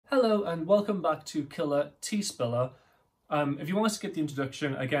Hello and welcome back to Killer T-Spiller. If you want to skip the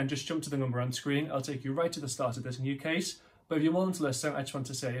introduction, again, just jump to the number on screen. I'll take you right to the start of this new case. But if you're willing to listen, I just want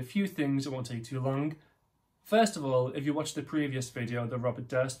to say a few things. It won't take too long. First of all, if you watched the previous video, the Robert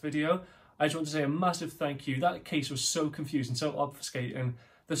Durst video, I just want to say a massive thank you. That case was so confusing, so obfuscating.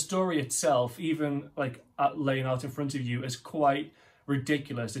 The story itself, even like laying out in front of you, is quite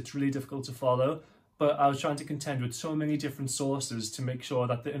ridiculous. It's really difficult to follow. But I was trying to contend with so many different sources to make sure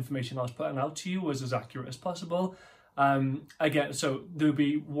that the information I was putting out to you was as accurate as possible. Again, so there'll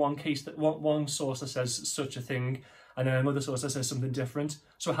be one source that says such a thing, and then another source that says something different.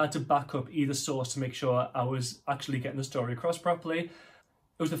 So I had to back up either source to make sure I was actually getting the story across properly. It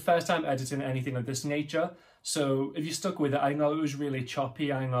was the first time editing anything of this nature, so if you stuck with it, I know it was really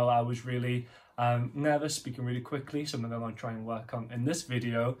choppy. I know I was really nervous, speaking really quickly, something that I'm trying to work on in this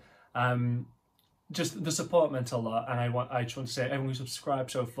video. Just the support meant a lot, and I just want to say, everyone who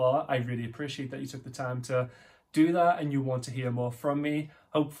subscribed so far, I really appreciate that you took the time to do that and you want to hear more from me.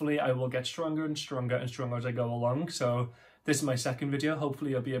 Hopefully I will get stronger and stronger and stronger as I go along. So this is my second video.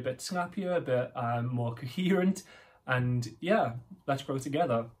 Hopefully it'll be a bit snappier, a bit more coherent, and yeah, let's grow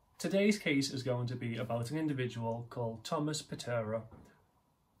together. Today's case is going to be about an individual called Tommy Pitera.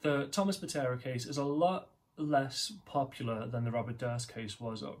 The Tommy Pitera case is a lot less popular than the Robert Durst case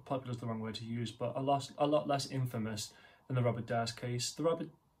was. Popular is the wrong word to use, but a lot less infamous than the Robert Durst case. The Robert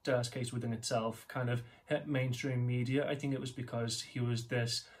Durst case within itself kind of hit mainstream media. I think it was because he was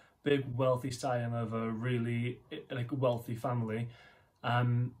this big wealthy scion of a really wealthy family,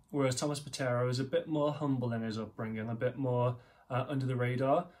 whereas Tommy Pitera was a bit more humble in his upbringing, a bit more under the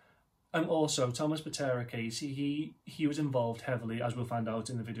radar. And also, Tommy Pitera case, he was involved heavily, as we'll find out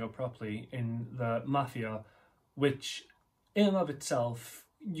in the video properly, in the Mafia, which in and of itself,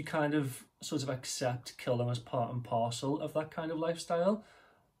 you kind of sort of accept killing as part and parcel of that kind of lifestyle,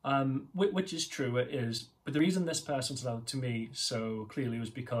 which is true, it is. But the reason this person stood out to me so clearly was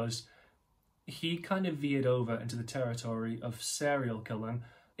because he kind of veered over into the territory of serial killing.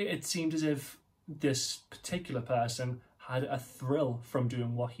 It seemed as if this particular person had a thrill from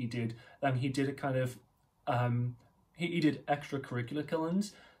doing what he did, and he did a kind of he did extracurricular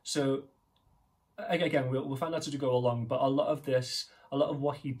killings. So again, we'll find out as we go along, but a lot of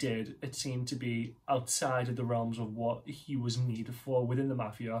what he did, it seemed to be outside of the realms of what he was needed for within the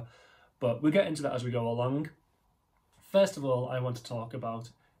Mafia. But we'll get into that as we go along. First of all, I want to talk about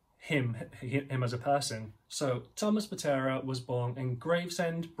him as a person. So Tommy Pitera was born in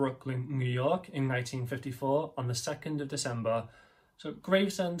Gravesend, Brooklyn, New York in 1954 on the 2nd of December. So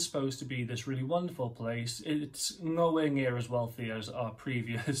Gravesend's supposed to be this really wonderful place. It's nowhere near as wealthy as our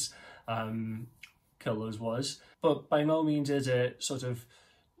previous killers was, but by no means is it sort of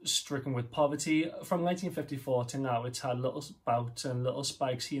stricken with poverty. From 1954 to now, it's had little bouts and little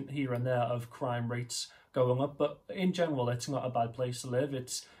spikes here and there of crime rates going up, but in general, it's not a bad place to live.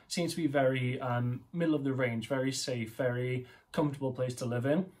 It seems to be very middle of the range, very safe, very comfortable place to live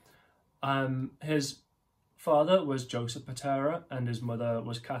in. His father was Joseph Pitera and his mother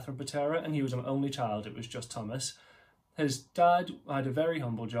was Catherine Pitera, and he was an only child. It was just Thomas. His dad had a very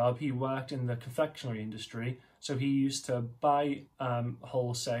humble job. He worked in the confectionery industry, so he used to buy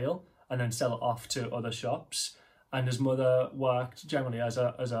wholesale and then sell it off to other shops. And his mother worked generally as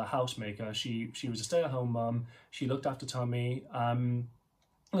a housemaker. She was a stay-at-home mum. She looked after Tommy.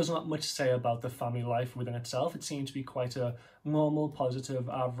 There's not much to say about the family life within itself. It seemed to be quite a normal, positive,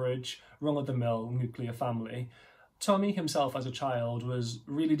 average, run-of-the-mill nuclear family. Tommy himself as a child was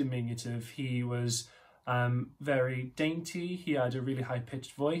really diminutive. He was very dainty. He had a really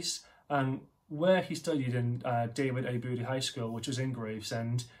high-pitched voice. And where he studied in David A. Booty High School, which was in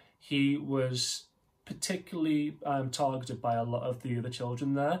Gravesend, he was particularly targeted by a lot of the other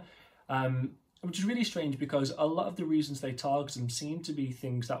children there, which is really strange because a lot of the reasons they targeted him seemed to be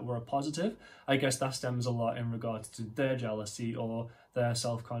things that were positive. I guess that stems a lot in regards to their jealousy or their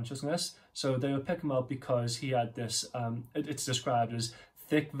self-consciousness. So they would pick him up because he had this, it's described as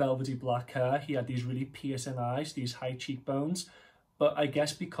thick velvety black hair. He had these really piercing eyes, these high cheekbones. But I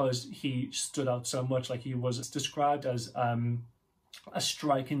guess because he stood out so much, like he was described as a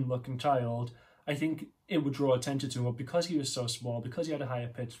striking looking child, I think it would draw attention to him. But because he was so small, because he had a higher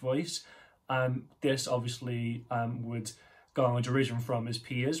pitched voice, this obviously would garner derision from his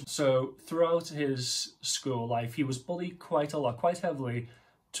peers. So throughout his school life, he was bullied quite a lot, quite heavily,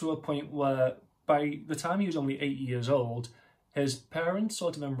 to a point where by the time he was only 8 years old, his parents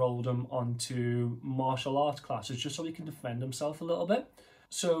sort of enrolled him onto martial arts classes just so he can defend himself a little bit.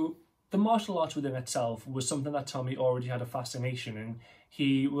 So the martial arts within itself was something that Tommy already had a fascination in.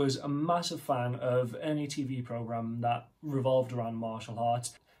 He was a massive fan of any TV program that revolved around martial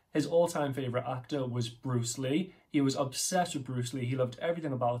arts. His all-time favourite actor was Bruce Lee. He was obsessed with Bruce Lee. He loved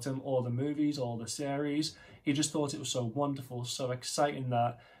everything about him, all the movies, all the series. He just thought it was so wonderful, so exciting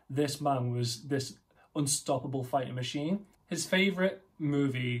that this man was this unstoppable fighting machine. His favourite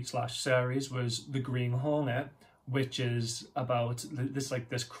movie slash series was The Green Hornet, which is about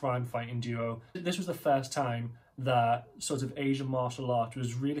this crime fighting duo. This was the first time that sort of Asian martial art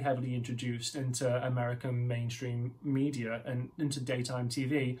was really heavily introduced into American mainstream media and into daytime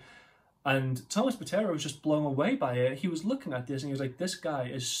TV. And Tommy Pitera was just blown away by it. He was looking at this and he was like, this guy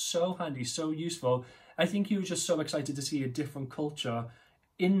is so handy, so useful. I think he was just so excited to see a different culture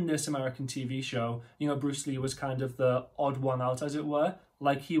in this American TV show. You know, Bruce Lee was kind of the odd one out, as it were,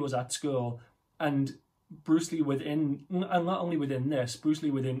 like he was at school. And Bruce Lee within, and not only within this, Bruce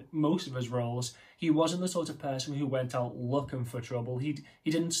Lee within most of his roles, he wasn't the sort of person who went out looking for trouble. He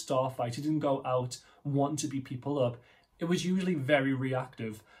didn't star fight, he didn't go out wanting to beat people up. It was usually very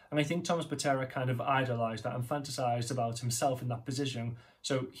reactive. And I think Tommy Pitera kind of idolised that and fantasised about himself in that position.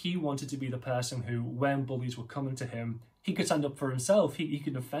 So he wanted to be the person who, when bullies were coming to him, he could stand up for himself, he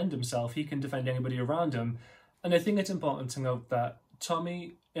can defend himself, he can defend anybody around him. And I think it's important to note that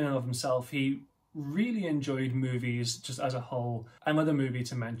Tommy, in and of himself, he really enjoyed movies just as a whole. Another movie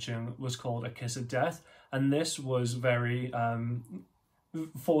to mention was called A Kiss of Death, and this was very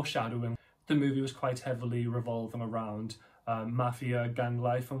foreshadowing. The movie was quite heavily revolving around mafia, gang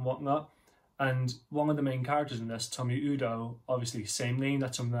life and whatnot. And one of the main characters in this, Tommy Udo, obviously same name,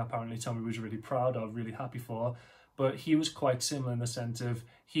 that's something that apparently Tommy was really proud of, really happy for. But he was quite similar in the sense of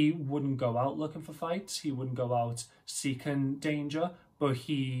he wouldn't go out looking for fights, he wouldn't go out seeking danger, but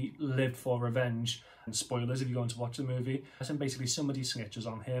he lived for revenge. And spoilers if you're going to watch the movie. And basically somebody snitches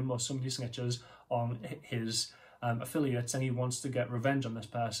on him or somebody snitches on his affiliates and he wants to get revenge on this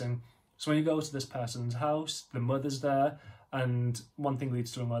person. So when he goes to this person's house, the mother's there, and one thing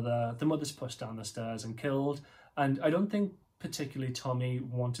leads to another. The mother's pushed down the stairs and killed. And I don't think particularly Tommy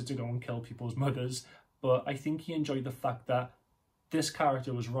wanted to go and kill people's mothers, but I think he enjoyed the fact that this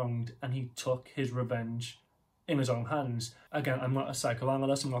character was wronged and he took his revenge in his own hands. Again, I'm not a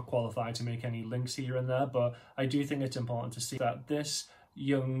psychoanalyst, I'm not qualified to make any links here and there, but I do think it's important to see that this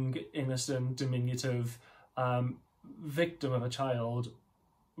young, innocent, diminutive victim of a child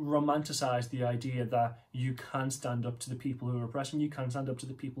romanticized the idea that you can stand up to the people who are oppressing you, can stand up to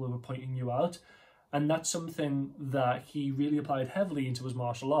the people who are pointing you out. And that's something that he really applied heavily into his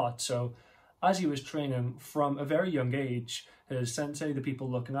martial arts. So as he was training from a very young age, his sensei, the people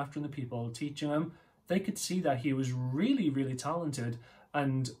looking after him, the people teaching him, they could see that he was really, really talented.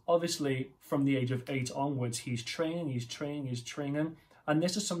 And obviously from the age of 8 onwards, he's training. And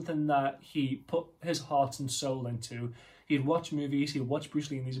this is something that he put his heart and soul into. He'd watch movies, he'd watch Bruce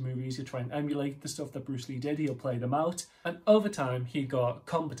Lee in these movies, he'd try and emulate the stuff that Bruce Lee did, he'll play them out. And over time, he got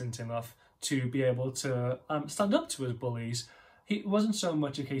competent enough to be able to stand up to his bullies. It wasn't so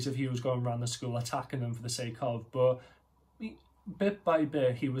much a case of he was going around the school attacking them for the sake of, but bit by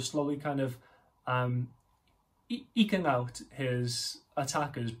bit, he was slowly kind of eking out his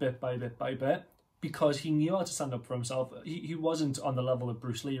attackers bit by bit, because he knew how to stand up for himself. He wasn't on the level of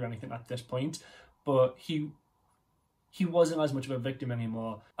Bruce Lee or anything at this point, but he wasn't as much of a victim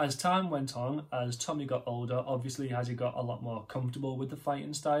anymore. As time went on, as Tommy got older, obviously as he got a lot more comfortable with the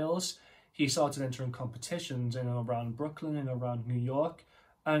fighting styles, he started entering competitions in and around Brooklyn and around New York,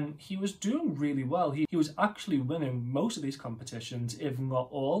 and he was doing really well. He was actually winning most of these competitions, if not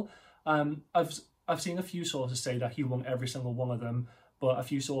all. I've seen a few sources say that he won every single one of them, but a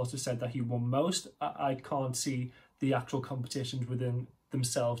few sources said that he won most. I can't see the actual competitions within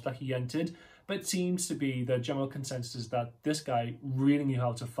themselves that he entered, but it seems to be the general consensus that this guy really knew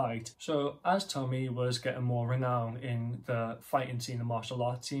how to fight. So as Tommy was getting more renown in the fighting scene, the martial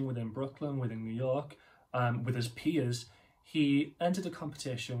arts scene within Brooklyn, within New York, with his peers, he entered a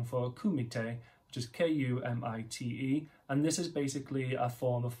competition for kumite, which is K-U-M-I-T-E, and this is basically a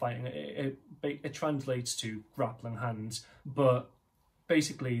form of fighting. It translates to grappling hands, but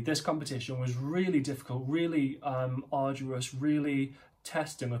basically this competition was really difficult, really arduous, really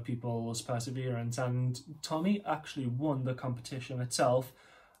testing of people's perseverance, and Tommy actually won the competition itself.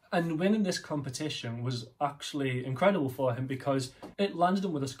 And winning this competition was actually incredible for him because it landed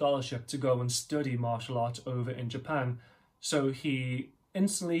him with a scholarship to go and study martial arts over in Japan. So he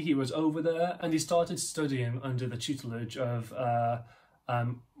was over there and he started studying under the tutelage of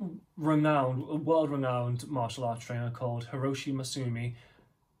world-renowned martial arts trainer called Hiroshi Masumi.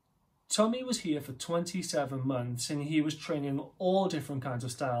 Tommy was here for 27 months and he was training all different kinds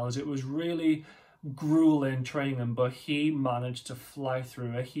of styles. It was really grueling training, but he managed to fly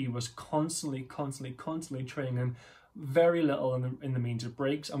through it. He was constantly training very little in the means of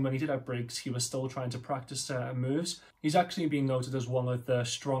breaks, and when he did have breaks, he was still trying to practice certain moves. He's actually been noted as one of the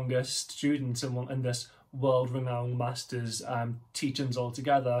strongest students in this world-renowned master's teachings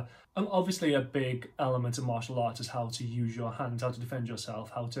altogether. And obviously a big element of martial arts is how to use your hands, how to defend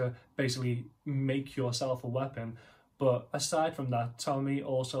yourself, how to basically make yourself a weapon. But aside from that, Tommy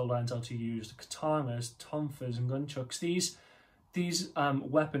also learned how to use katanas, tonfas and nunchucks. These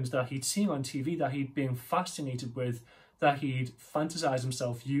weapons that he'd seen on TV, that he'd been fascinated with, that he'd fantasized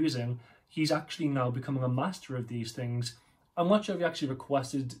himself using, he's actually now becoming a master of these things. I'm not sure if he actually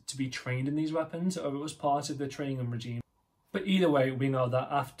requested to be trained in these weapons or it was part of the training regime. But either way, we know that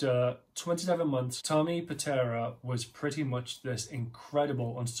after 27 months, Tommy Pitera was pretty much this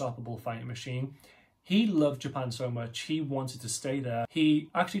incredible, unstoppable fighting machine. He loved Japan so much, he wanted to stay there. He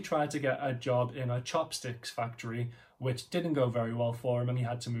actually tried to get a job in a chopsticks factory, which didn't go very well for him, and he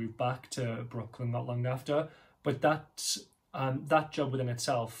had to move back to Brooklyn not long after. But that job within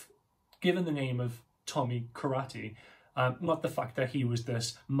itself, given the name of Tommy Karate, not the fact that he was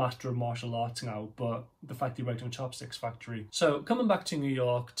this master of martial arts now, but the fact he worked in a chopsticks factory. So coming back to New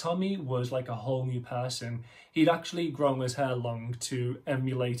York, Tommy was like a whole new person. He'd actually grown his hair long to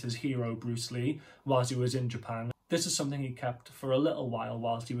emulate his hero Bruce Lee whilst he was in Japan. This is something he kept for a little while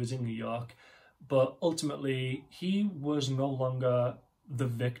whilst he was in New York, but ultimately he was no longer the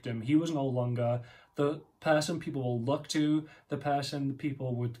victim. He was no longer the person people will look to, the person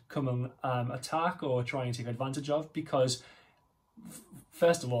people would come and attack or try and take advantage of, because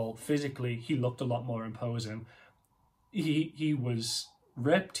first of all, physically, he looked a lot more imposing. He was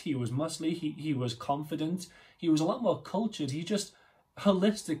ripped, he was muscly, he was confident, he was a lot more cultured. He just,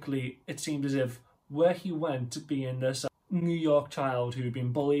 holistically, it seemed as if where he went, being this New York child who had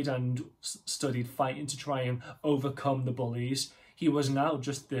been bullied and studied fighting to try and overcome the bullies, he was now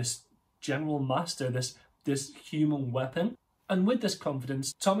just this general master, this human weapon. And with this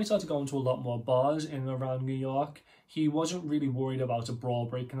confidence, Tommy started going to a lot more bars in and around New York. He wasn't really worried about a brawl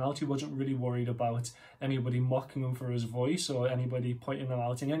breaking out. He wasn't really worried about anybody mocking him for his voice or anybody pointing him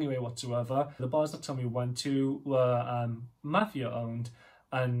out in any way whatsoever. The bars that Tommy went to were Mafia owned,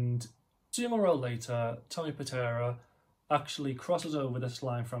 and sooner or later, Tommy Pitera actually crosses over this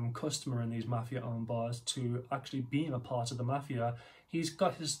line from customer in these Mafia owned bars to actually being a part of the Mafia. He's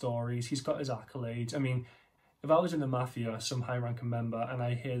got his stories, he's got his accolades. I mean, if I was in the Mafia, some high-ranking member, and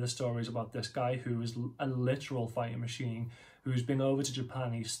I hear the stories about this guy who is a literal fighting machine, who's been over to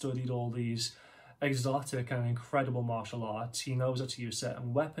Japan, he's studied all these exotic and incredible martial arts, he knows how to use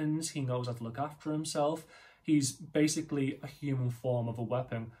certain weapons, he knows how to look after himself, he's basically a human form of a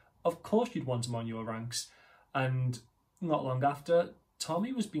weapon. Of course you'd want him on your ranks. And not long after,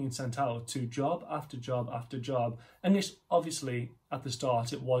 Tommy was being sent out to job after job after job. And this, obviously, at the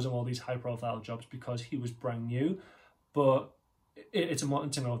start, it wasn't all these high-profile jobs because he was brand new. But it's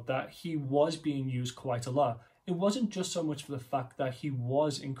important to note that he was being used quite a lot. It wasn't just so much for the fact that he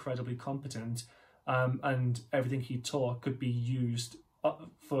was incredibly competent and everything he taught could be used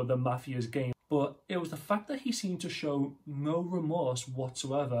for the Mafia's game. But it was the fact that he seemed to show no remorse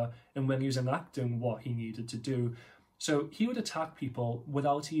whatsoever in when he was enacting what he needed to do. So he would attack people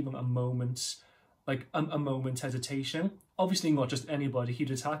without even a moment's hesitation. Obviously not just anybody,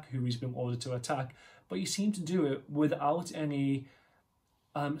 he'd attack who he's been ordered to attack, but he seemed to do it without any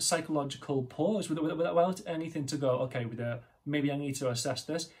psychological pause, without anything to go, okay, maybe I need to assess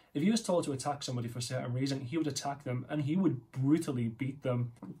this. If he was told to attack somebody for a certain reason, he would attack them and he would brutally beat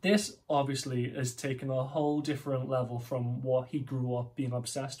them. This obviously has taken a whole different level from what he grew up being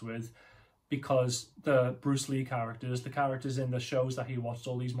obsessed with, because the Bruce Lee characters, the characters in the shows that he watched,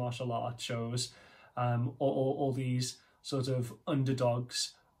 all these martial arts shows, all these sort of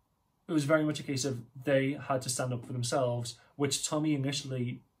underdogs, it was very much a case of they had to stand up for themselves, which Tommy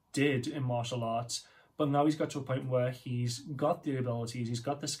initially did in martial arts, but now he's got to a point where he's got the abilities, he's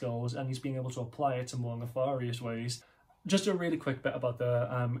got the skills, and he's being able to apply it to more nefarious ways. Just a really quick bit about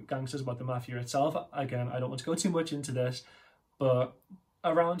the gangsters, about the Mafia itself. Again, I don't want to go too much into this, but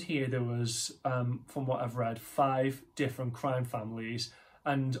around here there was, from what I've read, 5 different crime families,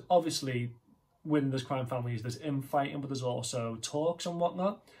 and obviously within those crime families there's infighting, but there's also talks and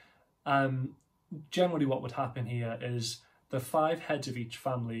whatnot. Generally what would happen here is the 5 heads of each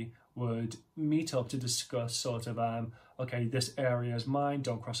family would meet up to discuss sort of, okay, this area is mine,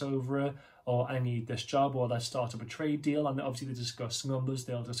 don't cross over it, or I need this job, or let's start up a trade deal. And obviously they discuss numbers,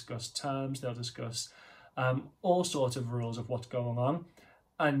 they'll discuss terms, they'll discuss all sorts of rules of what's going on.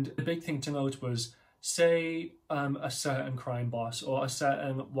 And the big thing to note was, say a certain crime boss or a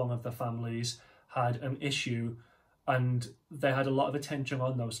certain one of the families had an issue and they had a lot of attention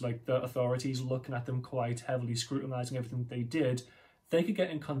on those, like the authorities looking at them quite heavily, scrutinising everything they did. They could get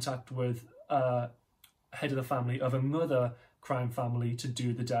in contact with head of the family of another crime family to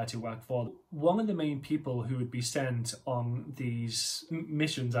do the dirty work for them. One of the main people who would be sent on these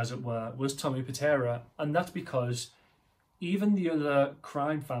missions, as it were, was Tommy Pitera, and that's because even the other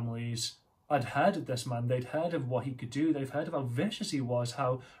crime families had heard of this man. They'd heard of what he could do. They've heard of how vicious he was,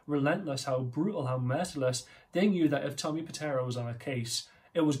 how relentless, how brutal, how merciless. They knew that if Tommy Pitera was on a case,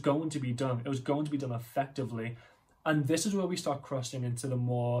 it was going to be done. It was going to be done effectively. And this is where we start crossing into the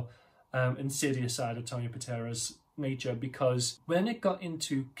more insidious side of Tommy Pitera's nature, because when it got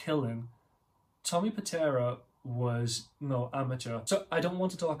into killing, Tommy Pitera was no amateur. So I don't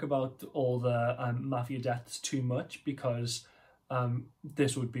want to talk about all the Mafia deaths too much, because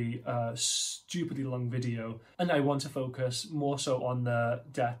this would be a stupidly long video, and I want to focus more so on the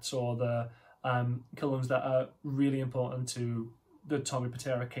deaths or the killings that are really important to the Tommy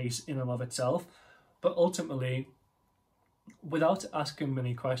Pitera case in and of itself. But ultimately, without asking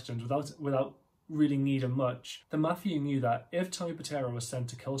many questions, without really needing much, the Mafia knew that if Tommy Pitera was sent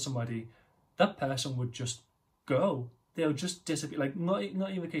to kill somebody, that person would just go. They'll just disappear. Like, not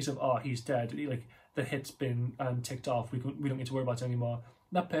even a case of, oh, he's dead, like the hit's been ticked off, we don't need to worry about it anymore.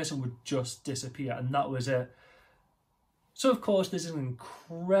 That person would just disappear, and that was it. So of course this is an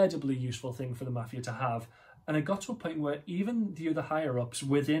incredibly useful thing for the Mafia to have, and it got to a point where even the other higher-ups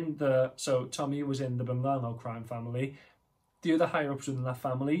within so Tommy was in the Bungano crime family, the other higher-ups within that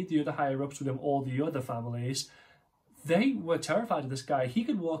family, the other higher-ups within all the other families, they were terrified of this guy. He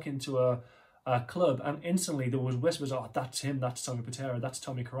could walk into a club and instantly there was whispers, oh, that's him, that's Tommy Pitera, that's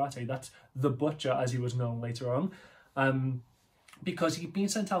Tommy Karate, that's the Butcher, as he was known later on, because he'd been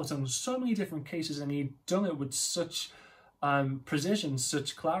sent out on so many different cases and he'd done it with such precision,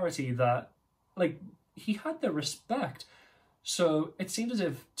 such clarity, that like he had the respect. So it seemed as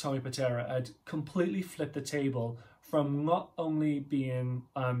if Tommy Pitera had completely flipped the table from not only being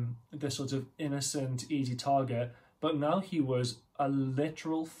this sort of innocent, easy target, but now he was a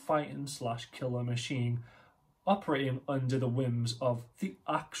literal fighting / killer machine operating under the whims of the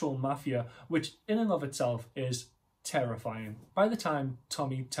actual Mafia, which in and of itself is terrifying. By the time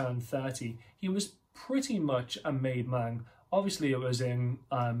Tommy turned 30, he was pretty much a made man. Obviously it was in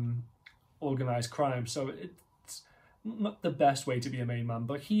organised crime, so it's not the best way to be a made man,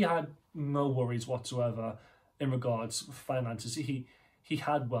 but he had no worries whatsoever in regards to finances. He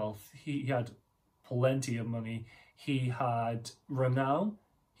had wealth, he had plenty of money, he had renown,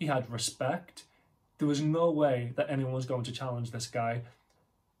 he had respect. There was no way that anyone was going to challenge this guy.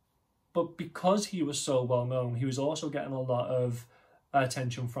 But because he was so well known, he was also getting a lot of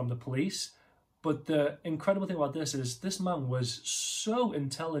attention from the police. But the incredible thing about this is this man was so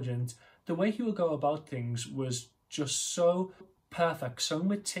intelligent. The way he would go about things was just so perfect, so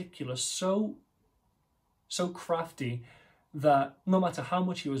meticulous, so crafty, that no matter how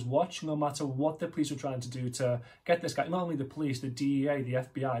much he was watched, no matter what the police were trying to do to get this guy, not only the police, the DEA, the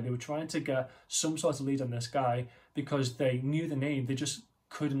FBI, they were trying to get some sort of lead on this guy because they knew the name. They just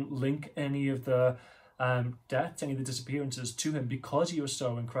couldn't link any of the deaths, any of the disappearances to him because he was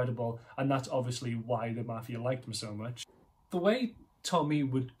so incredible, and that's obviously why the Mafia liked him so much. The way Tommy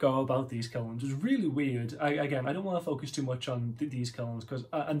would go about these killings was really weird. Again, I don't want to focus too much on these killings, because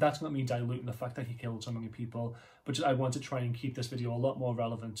and that's not me diluting the fact that he killed so many people, but just, I want to try and keep this video a lot more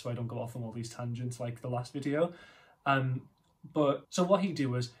relevant so I don't go off on all these tangents like the last video. But so what he'd do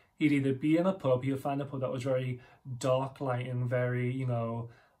was he'd either be in a pub, he'd find a pub that was very dark lighting, very, you know,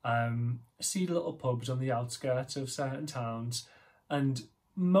 seedy little pubs on the outskirts of certain towns, and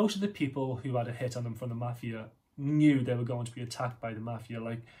most of the people who had a hit on them from the Mafia knew they were going to be attacked by the Mafia.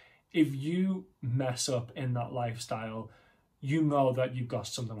 Like, if you mess up in that lifestyle, you know that you've got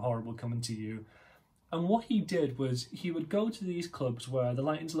something horrible coming to you. And what he did was he would go to these clubs where the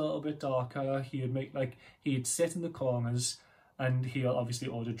lighting's a little bit darker. He would make, like, he'd sit in the corners and he'll obviously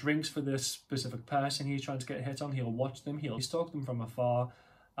order drinks for this specific person he's trying to get a hit on. He'll watch them, he'll stalk them from afar.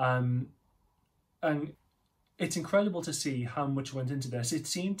 And it's incredible to see how much went into this. It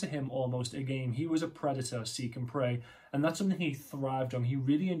seemed to him almost a game. He was a predator, seek and prey, and that's something he thrived on. He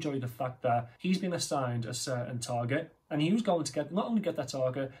really enjoyed the fact that he's been assigned a certain target, and he was going to not only get that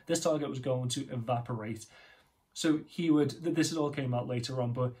target, this target was going to evaporate. So he would, this all came out later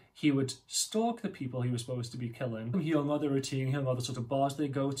on, but he would stalk the people he was supposed to be killing. He'll know the routine, he'll know the sort of bars they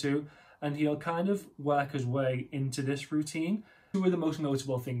go to, and he'll kind of work his way into this routine. Two of the most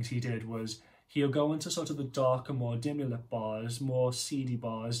notable things he did was he'll go into sort of the darker, more dimly lit bars, more seedy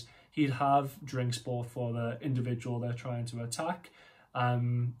bars. He'd have drinks bought for the individual they're trying to attack.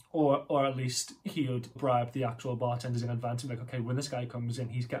 or at least he would bribe the actual bartenders in advance and be like, okay, when this guy comes in,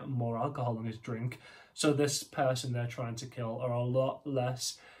 he's getting more alcohol in his drink. So this person they're trying to kill are a lot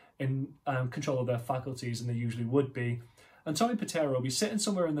less in control of their faculties than they usually would be. And Tommy Pitera will be sitting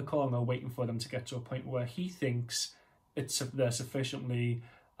somewhere in the corner waiting for them to get to a point where he thinks they're sufficiently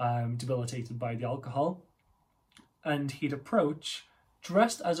debilitated by the alcohol. And he'd approach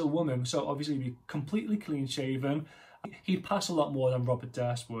dressed as a woman, so obviously be completely clean shaven. He'd pass a lot more than Robert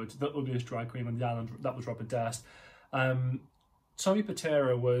Durst would, the ugliest drag queen on the island. That was Robert Durst. Tommy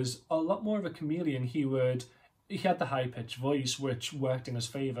Pitera was a lot more of a chameleon. He had the high-pitched voice, which worked in his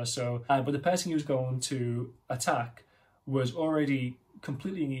favour. So, but the person he was going to attack was already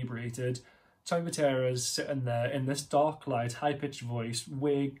completely inebriated. Tommy Pitera's sitting there in this dark light, high-pitched voice,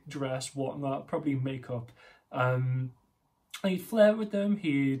 wig, dress, whatnot, probably makeup. And he'd flirt with them,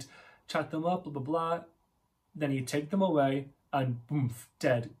 he'd chat them up, blah, blah, blah. Then he'd take them away and boom,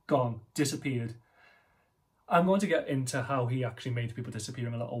 dead, gone, disappeared. I'm going to get into how he actually made people disappear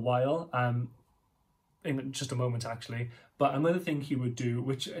in a little while, in just a moment actually. But another thing he would do,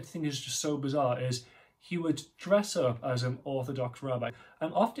 which I think is just so bizarre, is he would dress up as an Orthodox rabbi.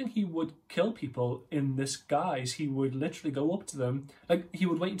 And often he would kill people in this guise. He would literally go up to them. Like, he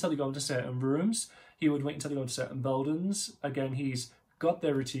would wait until they go into certain rooms. He would wait until they go into certain buildings. Again, he's got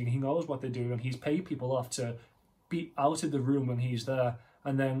their routine. He knows what they do. And he's paid people off to be out of the room when he's there.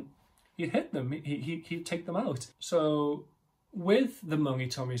 And then he'd hit them. He'd take them out. So with the money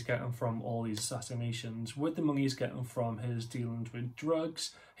Tommy's getting from all these assassinations, with the money he's getting from his dealings with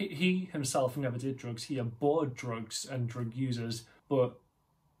drugs, he himself never did drugs. He abhorred drugs and drug users, but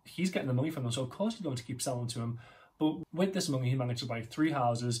he's getting the money from them, so of course he's going to keep selling to him. But with this money, he managed to buy 3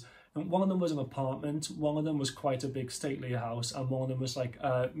 houses, and one of them was an apartment, one of them was quite a big stately house, and one of them was like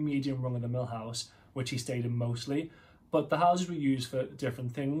a medium run-of-the-mill house, which he stayed in mostly. But the houses were used for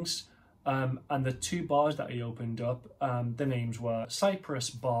different things. And the 2 bars that he opened up, the names were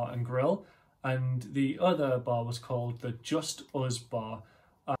Cypress Bar and Grill, and the other bar was called the Just Us Bar.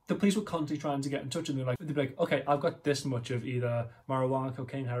 The police were constantly trying to get in touch with them. They'd be like, okay, I've got this much of either marijuana,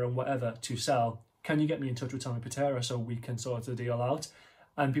 cocaine, heroin, whatever to sell. Can you get me in touch with Tommy Pitera so we can sort the deal out?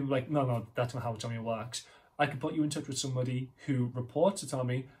 And people were like, no, that's not how Tommy works. I can put you in touch with somebody who reports to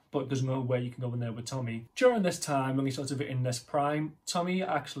Tommy, but there's no way you can go in there with Tommy. During this time, when he's sort of in this prime, Tommy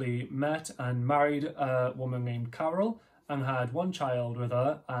actually met and married a woman named Carol and had 1 child with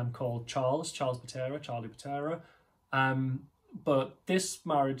her called Charles Pitera, Charlie Pitera. But this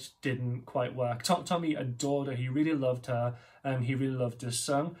marriage didn't quite work. Tommy adored her, he really loved her, and he really loved his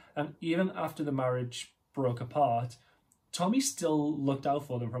son. And even after the marriage broke apart, Tommy still looked out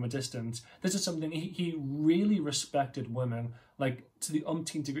for them from a distance. This is something, he really respected women, like to the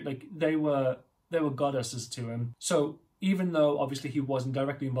umpteenth degree. Like they were goddesses to him. So even though obviously he wasn't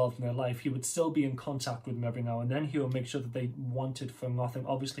directly involved in their life, he would still be in contact with them every now and then. He would make sure that they wanted for nothing.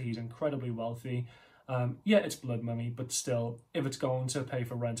 Obviously he's incredibly wealthy. Yeah, it's blood money, but still, if it's going to pay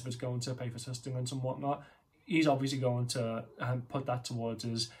for rent, if it's going to pay for sustenance and whatnot, he's obviously going to put that towards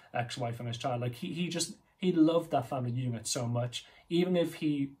his ex-wife and his child. Like he loved that family unit so much, even if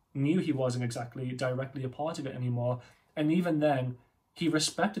he knew he wasn't exactly directly a part of it anymore. And even then, he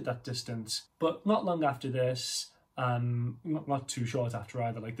respected that distance. But not long after this, not too short after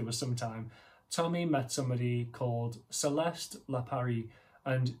either, like there was some time, Tommy met somebody called Celeste LaParis,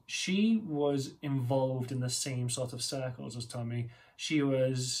 and she was involved in the same sort of circles as Tommy. She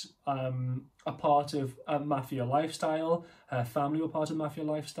was a part of a Mafia lifestyle. Her family were part of Mafia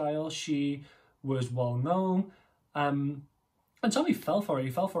lifestyle. She was well known. And Tommy fell for her.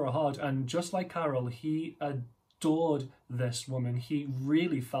 He fell for her hard. And just like Carol, he adored this woman. He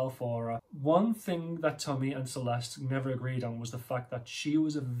really fell for her. One thing that Tommy and Celeste never agreed on was the fact that she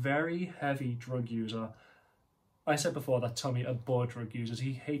was a very heavy drug user. I said before that Tommy abhorred drug users.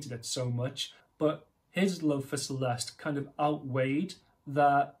 He hated it so much. But his love for Celeste kind of outweighed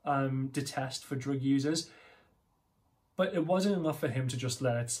that detest for drug users. But it wasn't enough for him to just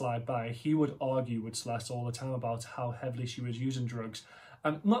let it slide by. He would argue with Celeste all the time about how heavily she was using drugs.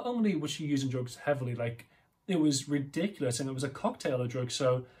 And not only was she using drugs heavily, like, it was ridiculous, and it was a cocktail of drugs.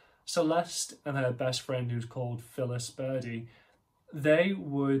 So Celeste and her best friend, who's called Phyllis Birdie, they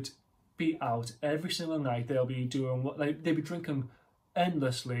would be out every single night. They'll be doing they'd be drinking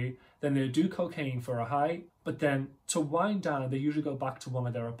endlessly. Then they'd do cocaine for a high. But then to wind down, they usually go back to one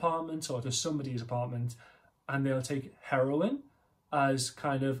of their apartments or to somebody's apartment, and they'll take heroin as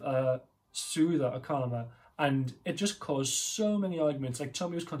kind of a soother, a calmer. And it just caused so many arguments. Like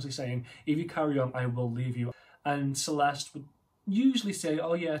Tommy was constantly saying, if you carry on, I will leave you. And Celeste would usually say,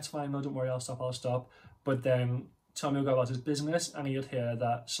 oh yeah, it's fine, no, don't worry, I'll stop. But then Tommy would go about his business and he'd hear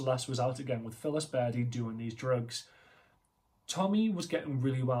that Celeste was out again with Phyllis Birdie doing these drugs. Tommy was getting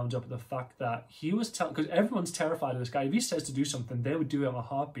really wound up at the fact that he was because everyone's terrified of this guy. If he says to do something, they would do it on a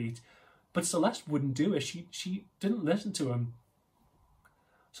heartbeat. But Celeste wouldn't do it. She didn't listen to him.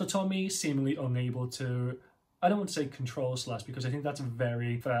 So Tommy, seemingly unable to, I don't want to say control Celeste, because I think that's a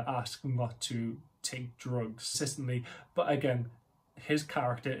very fair ask not to take drugs consistently. But again, his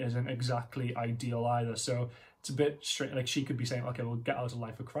character isn't exactly ideal either. So it's a bit straight, like she could be saying, okay, we'll get out of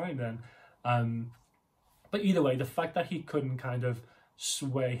life of crime then. But either way, the fact that he couldn't kind of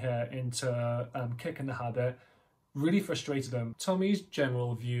sway her into kicking the habit really frustrated him. Tommy's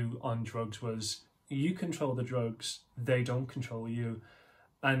general view on drugs was, you control the drugs, they don't control you.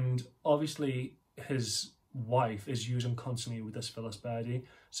 And obviously his wife is using constantly with this Phyllis Birdie.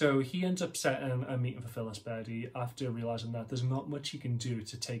 So he ends up setting a meeting for Phyllis Birdie after realising that there's not much he can do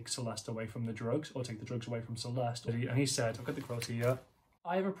to take Celeste away from the drugs, or take the drugs away from Celeste. And he said, I've got the quote here,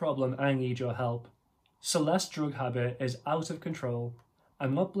 "I have a problem, I need your help. Celeste's drug habit is out of control.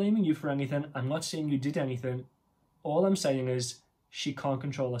 I'm not blaming you for anything, I'm not saying you did anything. All I'm saying is she can't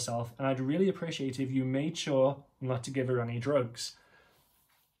control herself, and I'd really appreciate it if you made sure not to give her any drugs."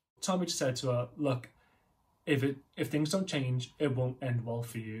 Tommy just said to her, look, if things don't change, it won't end well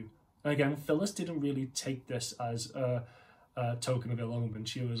for you. And again, Phyllis didn't really take this as a token of ill omen.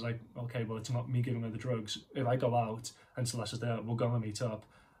 She was like, okay, well, it's not me giving her the drugs. If I go out and Celeste is there, we're going to meet up.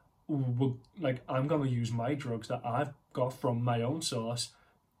 I'm going to use my drugs that I've got from my own source.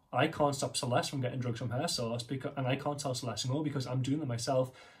 I can't stop Celeste from getting drugs from her source, and I can't tell Celeste no, because I'm doing them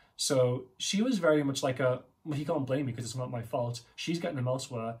myself. So she was very much like well, he can't blame me because it's not my fault. She's getting them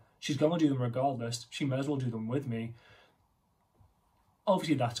elsewhere. She's going to do them regardless. She may as well do them with me.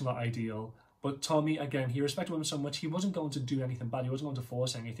 Obviously, that's not ideal. But Tommy, again, he respected him so much, he wasn't going to do anything bad. He wasn't going to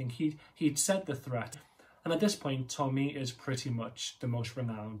force anything. He'd set the threat. And at this point, Tommy is pretty much the most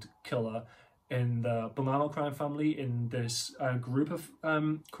renowned killer in the Bonanno crime family, in this group of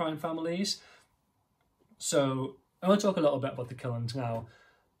crime families. So I want to talk a little bit about the killings now.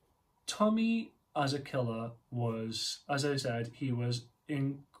 Tommy, as a killer, was, as I said, he was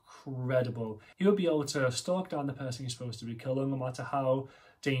incredible. He would be able to stalk down the person he's supposed to be killing, no matter how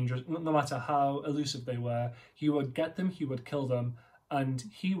dangerous, no matter how elusive they were. He would get them, he would kill them, and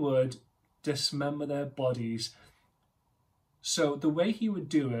he would dismember their bodies. So the way he would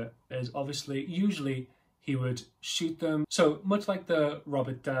do it is, obviously, usually he would shoot them. So much like the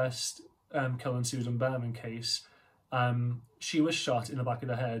Robert Durst killing Susan Berman case, she was shot in the back of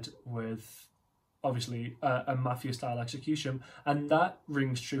the head with, obviously, a Mafia style execution, and that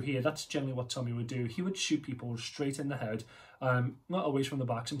rings true here. That's generally what Tommy would do. He would shoot people straight in the head, not always from the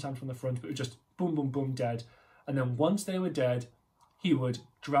back, sometimes from the front, but it would just boom, boom, boom, dead. And then once they were dead, he would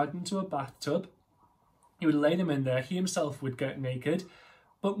drag them to a bathtub. He would lay them in there. He himself would get naked,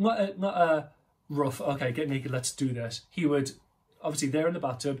 but not a rough, okay, get naked, let's do this. He would, obviously, there in the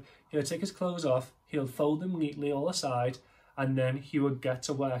bathtub, he would take his clothes off, he'll fold them neatly all aside, and then he would get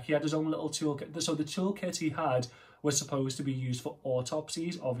to work. He had his own little toolkit. So the toolkit he had was supposed to be used for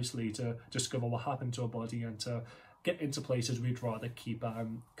autopsies, obviously, to discover what happened to a body and to get into places we'd rather keep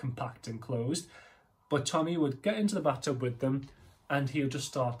compact and closed. But Tommy would get into the bathtub with them, and he would just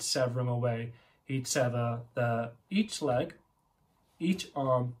start severing away. He'd sever each leg, each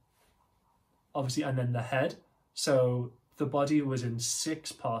arm, obviously, and then the head. So the body was in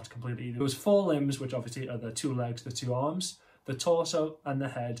 6 parts completely. There was 4 limbs, which obviously are the 2 legs, the 2 arms, the torso, and the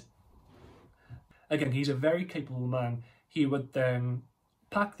head. Again, he's a very capable man. He would then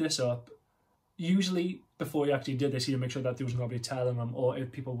pack this up. Usually, before he actually did this, he'd make sure that there was nobody tailing him, or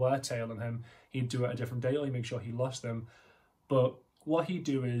if people were tailing him, he'd do it a different day, or he'd make sure he lost them. But what he'd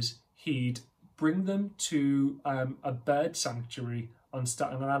do is he'd bring them to a bird sanctuary on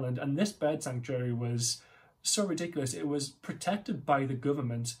Staten Island, and this bird sanctuary was so ridiculous. It was protected by the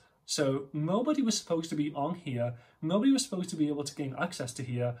government, so nobody was supposed to be on here. Nobody was supposed to be able to gain access to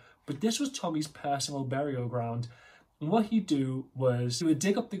here, but this was Tommy's personal burial ground. And what he'd do was he would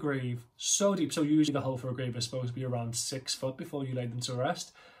dig up the grave so deep. So usually the hole for a grave is supposed to be around 6 foot before you lay them to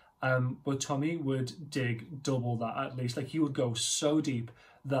rest. But Tommy would dig double that at least. Like, he would go so deep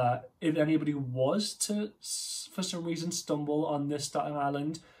that if anybody was to, for some reason, stumble on this Staten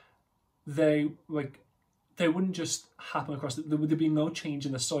Island, they wouldn't just happen across it. There would be no change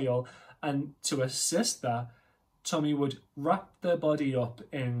in the soil. And to assist that, Tommy would wrap their body up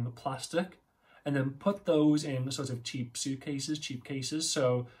in plastic and then put those in sort of cheap cases,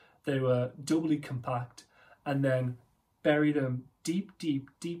 so they were doubly compact, and then bury them deep, deep,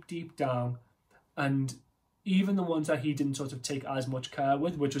 deep, deep down. And even the ones that he didn't sort of take as much care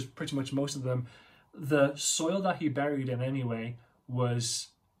with, which was pretty much most of them, the soil that he buried in anyway was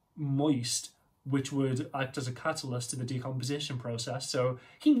moist, which would act as a catalyst to the decomposition process. So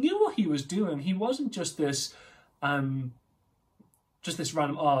he knew what he was doing. He wasn't just this random,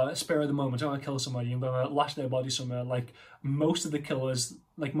 spare of the moment, I'm gonna kill somebody, I'm gonna lash their body somewhere, like most of the killers,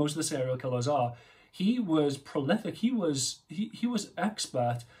 like most of the serial killers are. He was prolific, he was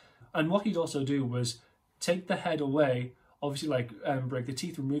expert. And what he'd also do was take the head away, obviously like break the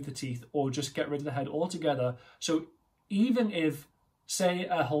teeth, remove the teeth, or just get rid of the head altogether. So even if, say,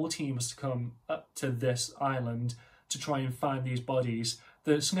 a whole team was to come up to this island to try and find these bodies,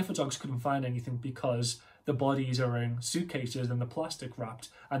 the sniffer dogs couldn't find anything because the bodies are in suitcases and the plastic wrapped,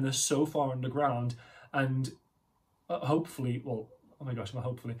 and they're so far underground. And hopefully, well, oh my gosh, not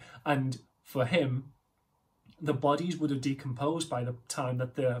hopefully, and for him, the bodies would have decomposed by the time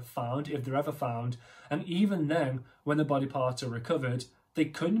that they're found, if they're ever found. And even then, when the body parts are recovered, they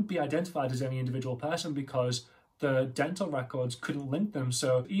couldn't be identified as any individual person because the dental records couldn't link them.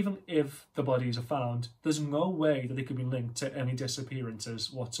 So even if the bodies are found, there's no way that they could be linked to any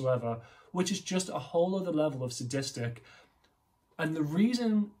disappearances whatsoever, which is just a whole other level of sadistic. And the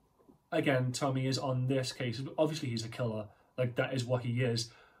reason, again, Tommy is on this case, obviously he's a killer, like that is what he is,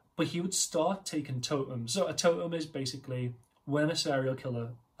 but he would start taking totems. So a totem is basically when a serial killer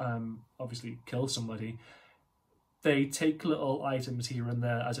obviously kills somebody, they take little items here and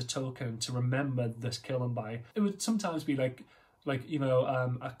there as a token to remember this killing by. It would sometimes be like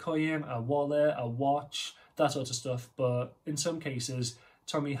a coin, a wallet, a watch, that sort of stuff. But in some cases,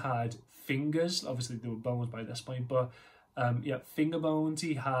 Tommy had fingers. Obviously, they were bones by this point, but finger bones.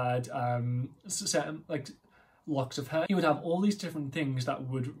 He had certain locks of hair. He would have all these different things that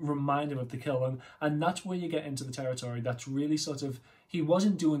would remind him of the killing, and that's where you get into the territory that's really sort of, he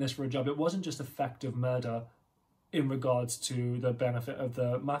wasn't doing this for a job. It wasn't just effective murder in regards to the benefit of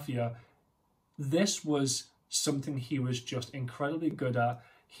the mafia. This was something he was just incredibly good at,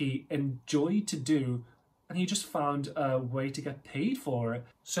 he enjoyed to do, and he just found a way to get paid for it.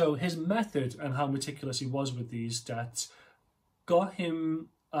 So his method and how meticulous he was with these deaths got him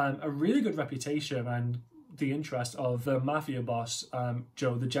a really good reputation and the interest of the mafia boss,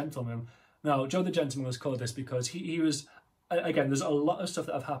 Joe the Gentleman. Now, Joe the Gentleman was called this because he was, again, there's a lot of stuff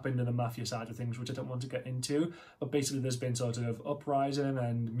that have happened in the mafia side of things, which I don't want to get into, but basically there's been sort of uprising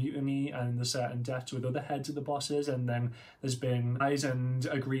and mutiny and there's certain deaths with other heads of the bosses, and then there's been lies and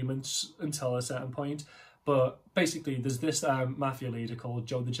agreements until a certain point. But basically there's this mafia leader called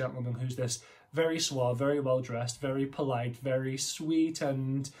Joe the Gentleman, who's this very suave, very well dressed, very polite, very sweet,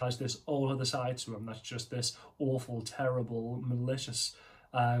 and has this whole other side to him that's just this awful, terrible, malicious,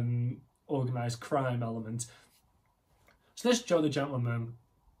 organised crime element. So this Joe the Gentleman,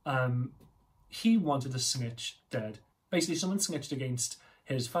 he wanted a snitch dead. Basically, someone snitched against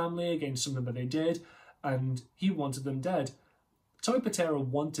his family, against something that they did, and he wanted them dead. Tommy Pitera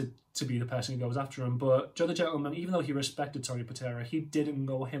wanted to be the person who goes after him, but Joe the Gentleman, even though he respected Tommy Pitera, he didn't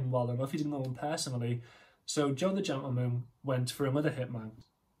know him well enough, he didn't know him personally. So Joe the Gentleman went for another hitman,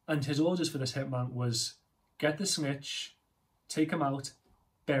 and his orders for this hitman was get the snitch, take him out,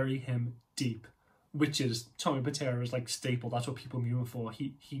 bury him deep, which is Tommy Pitera's like staple. That's what people knew him for.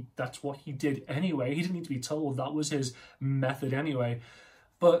 That's what he did anyway. He didn't need to be told. That was his method anyway.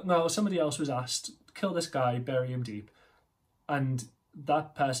 But no, somebody else was asked, kill this guy, bury him deep. And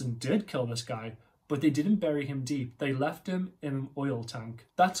that person did kill this guy, but they didn't bury him deep. They left him in an oil tank.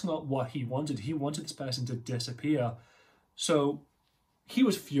 That's not what he wanted. He wanted this person to disappear. So he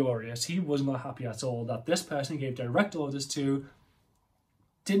was furious. He was not happy at all that this person he gave direct orders to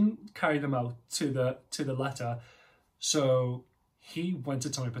didn't carry them out to the letter. So he went to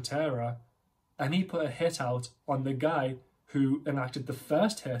Tommy Pitera and he put a hit out on the guy who enacted the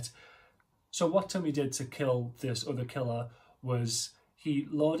first hit. So what Tommy did to kill this other killer was he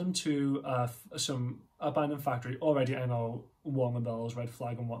lured him to some abandoned factory. Already, I know, warning bells, red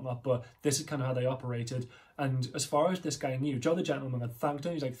flag and whatnot, but this is kind of how they operated. And as far as this guy knew, Joe the Gentleman had thanked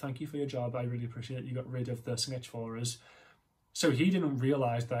him. He's like, thank you for your job. I really appreciate it. You got rid of the snitch for us. So he didn't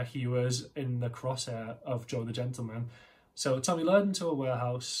realise that he was in the crosshair of Joe the Gentleman. So Tommy lured him to a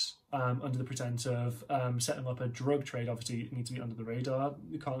warehouse under the pretense of setting up a drug trade. Obviously, you need to be under the radar.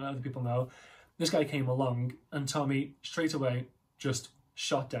 You can't let other people know. This guy came along and Tommy straight away just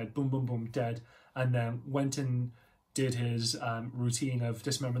shot dead, boom, boom, boom, dead, and then went and did his routine of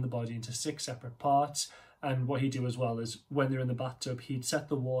dismembering the body into 6 separate parts. And what he'd do as well is when they're in the bathtub, he'd set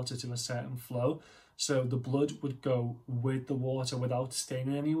the water to a certain flow, so the blood would go with the water without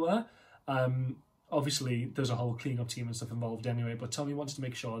staining anywhere. Obviously, there's a whole cleanup team and stuff involved anyway, but Tommy wanted to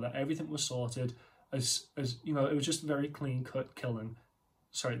make sure that everything was sorted as you know, it was just very clean-cut killing.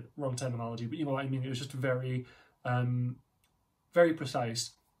 sorry, wrong terminology, but you know what I mean. It was just very, very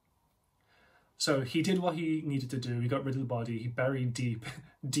precise. So he did what he needed to do. He got rid of the body. He buried deep,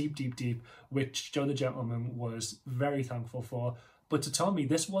 deep, which Joe the Gentleman was very thankful for. But to Tommy,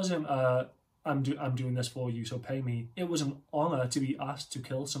 this wasn't I'm doing this for you, so pay me. It was an honor to be asked to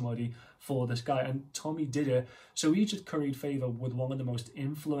kill somebody for this guy, and Tommy did it. So he just curried favor with one of the most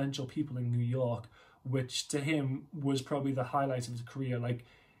influential people in New York, which to him was probably the highlight of his career. Like,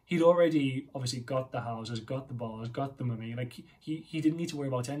 he'd already obviously got the houses, got the bars, got the money. Like, he didn't need to worry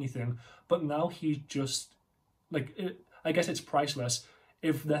about anything. But now he just, like, I guess it's priceless.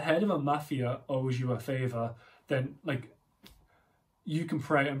 If the head of a mafia owes you a favor, then, like, you can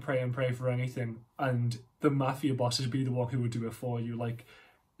pray and pray and pray for anything, and the mafia bosses be the one who would do it for you. Like,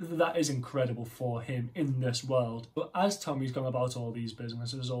 that is incredible for him in this world. But as Tommy's gone about all these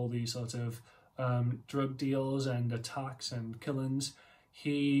businesses, all these sort of drug deals and attacks and killings,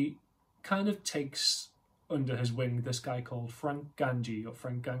 he kind of takes under his wing this guy called Frank Gangi, or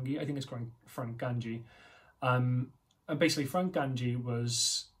Frank Gangi, I think it's Frank Gangi. And basically Frank Gangi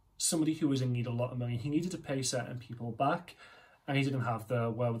was somebody who was in need of a lot of money. He needed to pay certain people back, and he didn't have the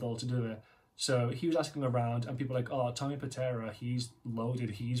wherewithal to do it. So he was asking around, and people were like, oh, Tommy Pitera, he's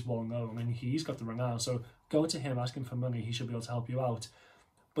loaded, he's well known, and he's got the renown, so go to him, ask him for money, he should be able to help you out.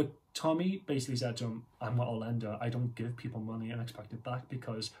 But Tommy basically said to him, I'm not a lender, I don't give people money and expect it back,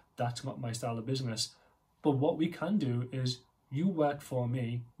 because that's not my style of business. But what we can do is, you work for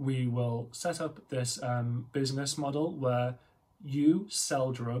me, we will set up this business model where you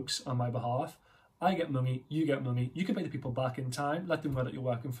sell drugs on my behalf, I get money, you get money, you can pay the people back in time, let them know that you're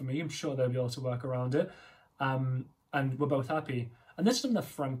working for me, I'm sure they'll be able to work around it, and we're both happy. And this is something that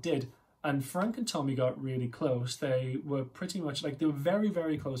Frank did, and Frank and Tommy got really close. They were pretty much, like, they were very,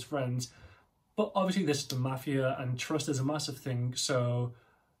 very close friends, but obviously this is the mafia, and trust is a massive thing, so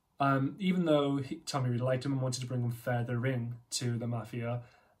even though Tommy really liked him and wanted to bring him further in to the mafia,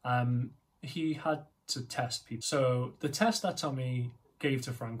 he had to test people. So the test that Tommy gave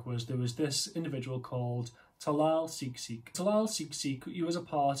to Frank was, there was this individual called Talal Seek. Talal Seek, he was a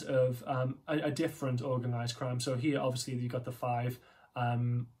part of a different organised crime. So here, obviously, you got the 5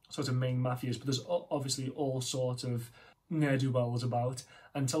 sort of main mafias, but there's obviously all sorts of ne'er-do-wells about.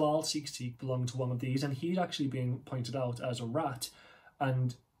 And Talal Seek belonged to one of these, and he'd actually been pointed out as a rat.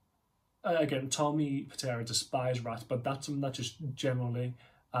 And again, Tommy Pitera despised rats, but that's something that just generally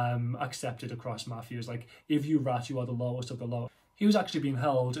accepted across mafias. Like, if you rat, you are the lowest of the low. He was actually being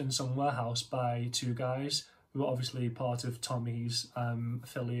held in some warehouse by 2 guys who were obviously part of Tommy's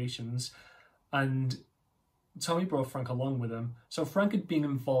affiliations, and Tommy brought Frank along with him. So Frank had been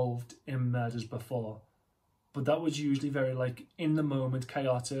involved in murders before, but that was usually very, like, in the moment,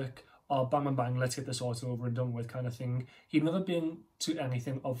 chaotic, or bang bang bang, let's get this all over and done with kind of thing. He'd never been to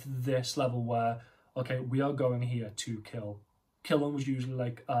anything of this level where, okay, we are going here to kill. Killing was usually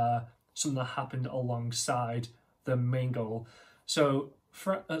like something that happened alongside the main goal. So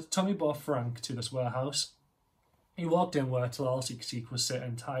Tommy brought Frank to this warehouse. He walked in where Talal Seek was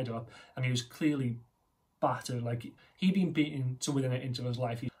sitting tied up, and he was clearly battered. Like, he'd been beaten to within an inch of his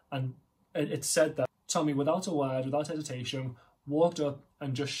life. And it said that Tommy, without a word, without hesitation, walked up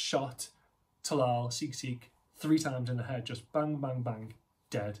and just shot Talal Seek 3 times in the head, just bang, bang, bang,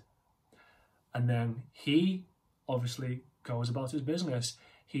 dead. And then he obviously goes about his business.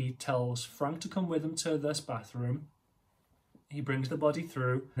 He tells Frank to come with him to this bathroom. He brings the body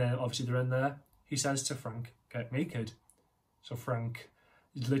through. Then obviously they're in there. He says to Frank, get naked. So Frank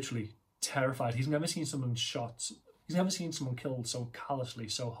is literally terrified. He's never seen someone shot. He's never seen someone killed so callously,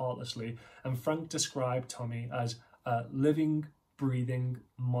 so heartlessly. And Frank described Tommy as a living, breathing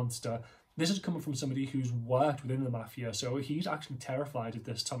monster. This is coming from somebody who's worked within the mafia. So he's actually terrified of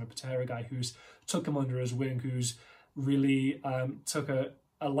this Tommy Pitera guy who's took him under his wing, who's really took a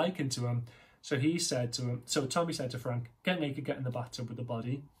liking to him. So he said to him, so Tommy said to Frank, get naked, get in the bathtub with the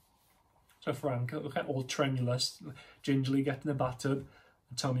body. So Frank, all tremulous, gingerly get in the bathtub.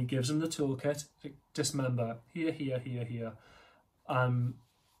 And Tommy gives him the toolkit, dismember, here.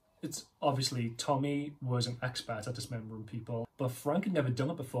 It's obviously, Tommy was an expert at dismembering people, but Frank had never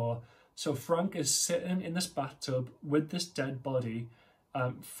done it before. So Frank is sitting in this bathtub with this dead body,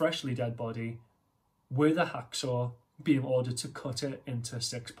 freshly dead body, with a hacksaw, being ordered to cut it into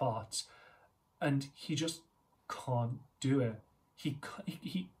 6 parts. And he just can't do it.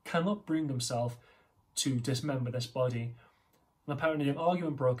 He cannot bring himself to dismember this body. And apparently an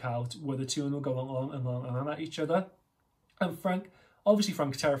argument broke out where the two of them were going on and on at each other. And obviously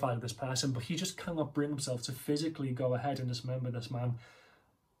Frank's terrified of this person, but he just cannot bring himself to physically go ahead and dismember this man.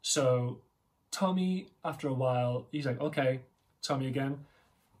 So Tommy, after a while, he's like, okay, Tommy again,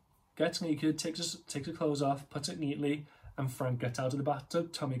 gets naked, takes his clothes off, puts it neatly, and Frank gets out of the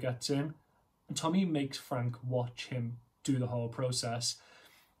bathtub. Tommy gets in, and Tommy makes Frank watch him do the whole process.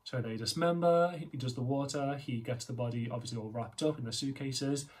 So they dismember, he does the water, he gets the body obviously all wrapped up in the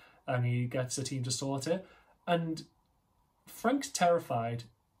suitcases, and he gets the team to sort it. And Frank's terrified,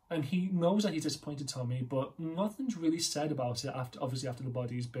 and he knows that he's disappointed Tommy, but nothing's really said about it after the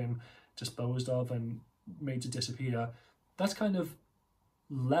body's been disposed of and made to disappear. That's kind of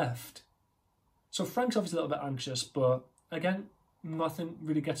left. So Frank's obviously a little bit anxious, but again, nothing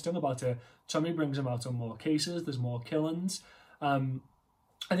really gets done about it. Tommy brings him out on more cases, there's more killings.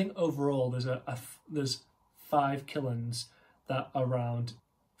 I think overall there's 5 killings that are around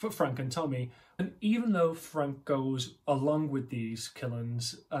for Frank and Tommy. And even though Frank goes along with these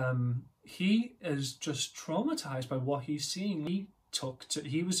killings, he is just traumatized by what he's seeing.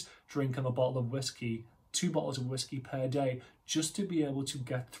 He was drinking a bottle of whiskey, 2 bottles of whiskey per day, just to be able to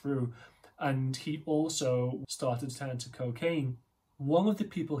get through. And he also started to turn to cocaine. One of the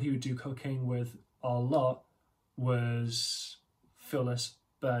people he would do cocaine with a lot was Phyllis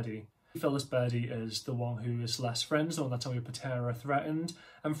Birdie. Phyllis Birdie is the one who is Celeste's friend, the one that Tommy Pitera threatened.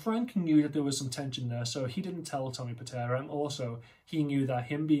 And Frank knew that there was some tension there, so he didn't tell Tommy Pitera. And also, he knew that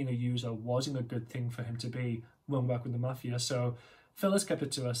him being a user wasn't a good thing for him to be when working with the Mafia. So Phyllis kept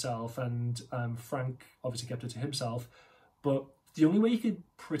it to herself, and Frank obviously kept it to himself. But the only way he could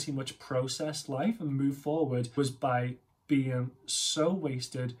pretty much process life and move forward was by being so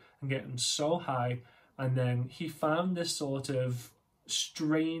wasted and getting so high. And then he found this sort of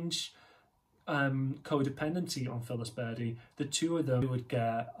strange codependency on Phyllis Birdie. The two of them would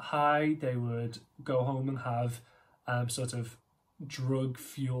get high, they would go home and have sort of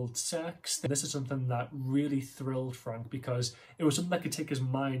drug-fueled sex. This is something that really thrilled Frank, because it was something that could take his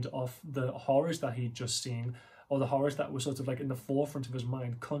mind off the horrors that he'd just seen, or the horrors that were sort of like in the forefront of his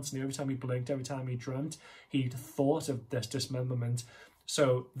mind constantly. Every time he blinked, every time he dreamt, he'd thought of this dismemberment.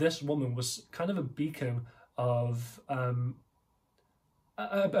 So this woman was kind of a beacon of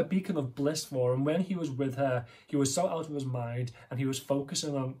bliss for him. When he was with her, he was so out of his mind and he was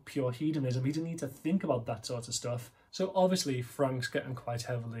focusing on pure hedonism. He didn't need to think about that sort of stuff. So obviously Frank's getting quite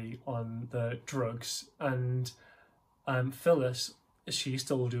heavily on the drugs, and Phyllis, she's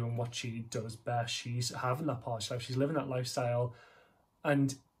still doing what she does best. She's having that party life, she's living that lifestyle.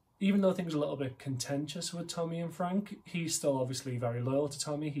 And even though things are a little bit contentious with Tommy and Frank, he's still obviously very loyal to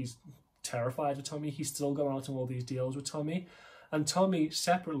Tommy. He's terrified of Tommy. He's still going out on all these deals with Tommy. And Tommy,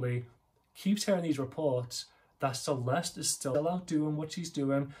 separately, keeps hearing these reports that Celeste is still out doing what she's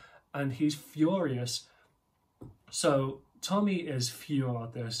doing, and he's furious. So Tommy is fuming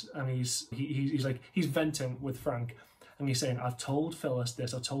about this, and he's venting with Frank, and he's saying, I've told Phyllis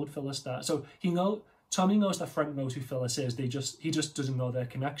this, I've told Phyllis that. So Tommy knows that Frank knows who Phyllis is. He just doesn't know their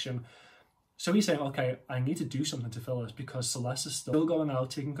connection. So he's saying, okay, I need to do something to Phyllis, because Celeste is still going out,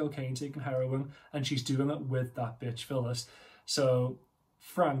 taking cocaine, taking heroin, and she's doing it with that bitch Phyllis. So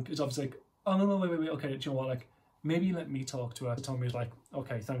Frank is obviously like, oh, no, wait, okay, do you know what, like, maybe let me talk to her. Tommy's like,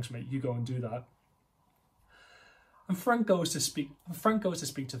 okay, thanks, mate, you go and do that. And Frank goes to speak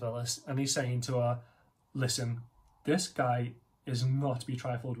to Phyllis, and he's saying to her, listen, this guy is not to be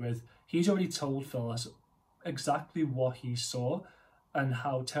trifled with. He's already told Phyllis exactly what he saw and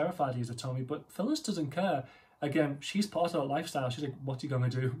how terrified he is of Tommy, but Phyllis doesn't care. Again, she's part of that lifestyle. She's like, what's he going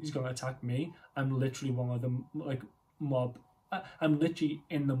to do? He's going to attack me. I'm literally one of them, like, mob. I'm literally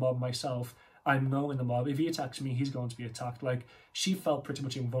in the mob myself. I'm knowing the mob. If he attacks me, he's going to be attacked. Like, she felt pretty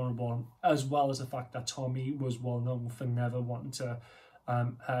much invulnerable, as well as the fact that Tommy was well known for never wanting to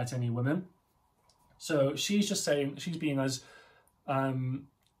hurt any women. So she's just saying, she's being as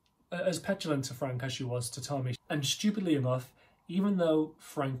petulant to Frank as she was to Tommy. And stupidly enough, even though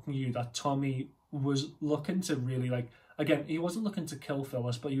Frank knew that Tommy was looking to really, like, again, he wasn't looking to kill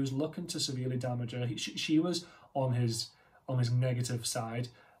Phyllis, but he was looking to severely damage her. She was on his negative side,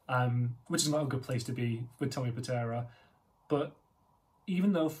 which is not a good place to be with Tommy Pitera. But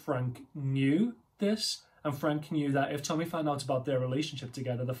even though Frank knew this, and Frank knew that if Tommy found out about their relationship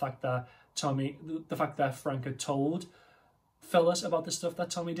together, the fact that Frank had told Phyllis about the stuff that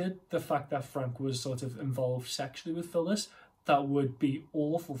Tommy did, the fact that Frank was sort of involved sexually with Phyllis, that would be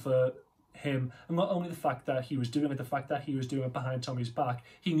awful for him. And not only the fact that he was doing it, the fact that he was doing it behind Tommy's back,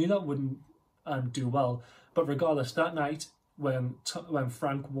 he knew that wouldn't do well. But regardless, that night when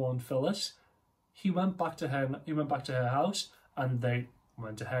Frank warned Phyllis, he went back to her house, and they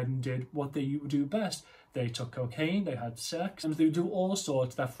went ahead and did what they do best. They took cocaine, they had sex, and they do all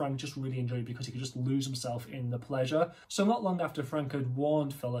sorts that Frank just really enjoyed, because he could just lose himself in the pleasure. So not long after Frank had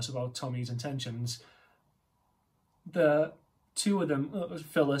warned Phyllis about Tommy's intentions, the two of them,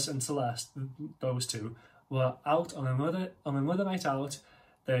 Phyllis and Celeste, those two, were out on another night out.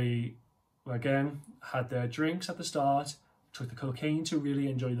 They, again, had their drinks at the start, took the cocaine to really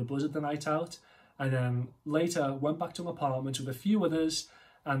enjoy the buzz of the night out, and then later went back to an apartment with a few others,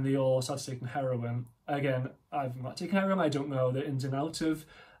 and they all started taking heroin. Again, I've not taken heroin, I don't know the ins and outs of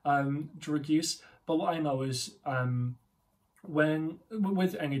drug use, but what I know is when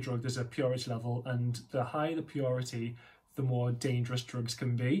with any drug there's a purity level, and the higher the purity, the more dangerous drugs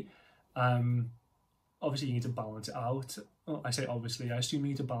can be. Obviously you need to balance it out. Well, I say obviously, I assume you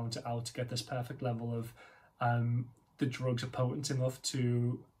need to balance it out to get this perfect level of the drugs are potent enough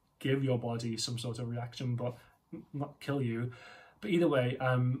to give your body some sort of reaction but not kill you. But either way,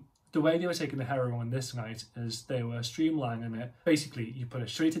 the way they were taking the heroin this night is they were streamlining it. Basically, you put it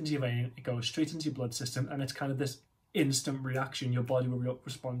straight into your vein, it goes straight into your blood system, and it's kind of this instant reaction. Your body will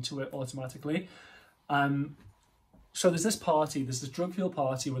respond to it automatically. So there's this party, there's this drug-fueled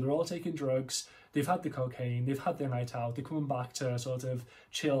party where they're all taking drugs, they've had the cocaine, they've had their night out, they're coming back to sort of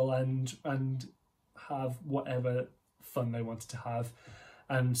chill and have whatever fun they wanted to have.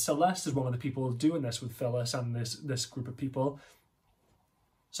 And Celeste is one of the people doing this with Phyllis and this group of people.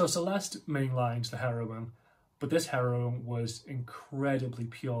 So Celeste mainlines the heroin, but this heroin was incredibly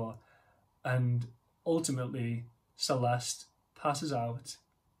pure, and ultimately Celeste passes out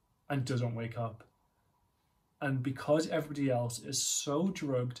and doesn't wake up. And because everybody else is so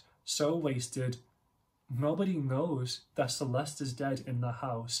drugged, so wasted, nobody knows that Celeste is dead in the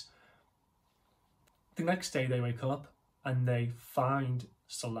house. The next day they wake up and they find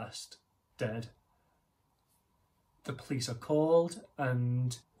Celeste dead. The police are called,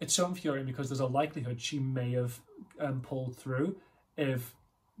 and it's so infuriating because there's a likelihood she may have pulled through if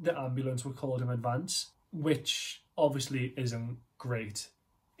the ambulance were called in advance, which obviously isn't great.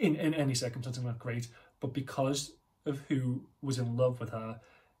 In any circumstance, not great, but because of who was in love with her,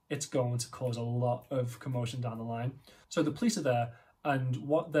 it's going to cause a lot of commotion down the line. So the police are there, and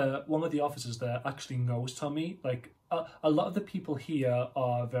one of the officers there actually knows Tommy. Like, a lot of the people here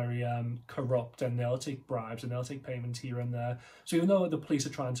are very corrupt, and they'll take bribes and they'll take payments here and there. So even though the police are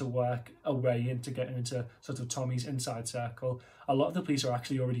trying to work a way into getting into sort of Tommy's inside circle, a lot of the police are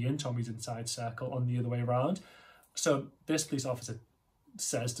actually already in Tommy's inside circle on the other way around. So this police officer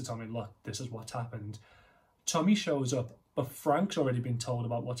says to Tommy, look, this is what's happened. Tommy shows up, but Frank's already been told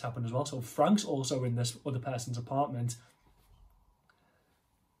about what's happened as well. So Frank's also in this other person's apartment.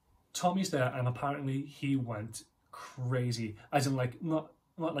 Tommy's there, and apparently he went crazy, as in like not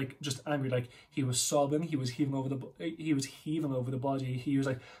like just angry, like he was sobbing, he was heaving over the body, he was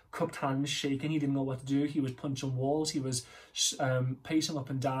like cupped hands, shaking, he didn't know what to do, he was punching walls, he was pacing up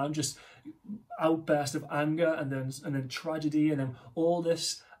and down, just outburst of anger and then tragedy, and then all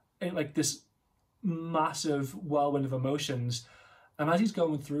this like this massive whirlwind of emotions. And as he's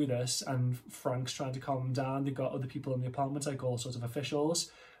going through this and Frank's trying to calm him down, they've got other people in the apartment, like all sorts of officials,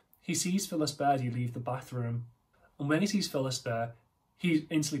 he sees Phyllis Birdie leave the bathroom. And when he sees Phyllis there, he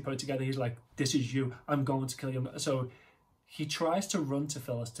instantly put it together. He's like, this is you. I'm going to kill you. So he tries to run to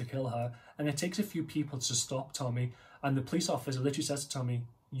Phyllis to kill her. And it takes a few people to stop Tommy. And the police officer literally says to Tommy,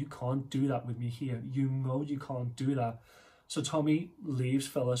 you can't do that with me here. You know you can't do that. So Tommy leaves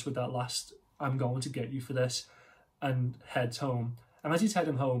Phyllis with that last, I'm going to get you for this, and heads home. And as he's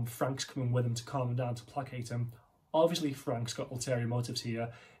heading home, Frank's coming with him to calm him down, to placate him. Obviously, Frank's got ulterior motives here.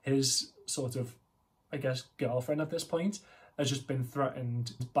 His sort of, I guess, girlfriend at this point has just been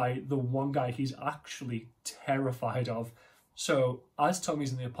threatened by the one guy he's actually terrified of. So as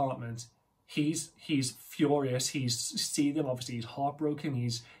Tommy's in the apartment, he's furious, he's seething, obviously he's heartbroken,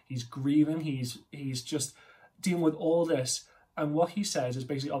 he's grieving, he's just dealing with all this. And what he says is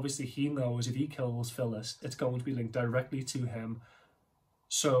basically, obviously he knows if he kills Phyllis, it's going to be linked directly to him.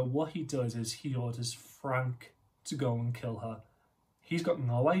 So what he does is he orders Frank to go and kill her. He's got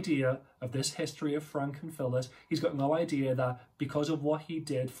no idea of this history of Frank and Phyllis. He's got no idea that because of what he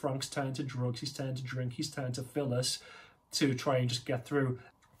did, Frank's turned to drugs, he's turned to drink, he's turned to Phyllis to try and just get through.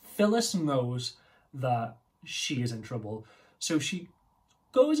 Phyllis knows that she is in trouble. So she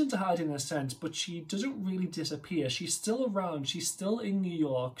goes into hiding in a sense, but she doesn't really disappear. She's still around. She's still in New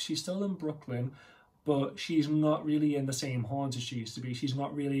York. She's still in Brooklyn, but she's not really in the same haunts as she used to be. She's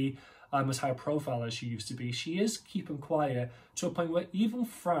not really as high profile as she used to be. She is keeping quiet to a point where even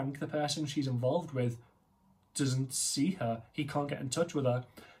Frank, the person she's involved with, doesn't see her. He can't get in touch with her.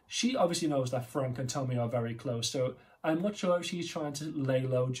 She obviously knows that Frank and Tommy are very close, so I'm not sure if she's trying to lay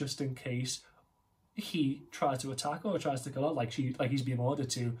low just in case he tries to attack her or tries to kill her, like he's being ordered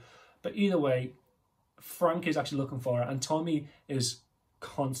to. But either way, Frank is actually looking for her, and Tommy is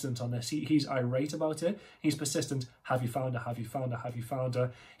constant on this. He's irate about it. He's persistent. Have you found her? Have you found her? Have you found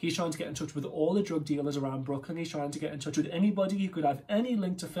her? He's trying to get in touch with all the drug dealers around Brooklyn. He's trying to get in touch with anybody who could have any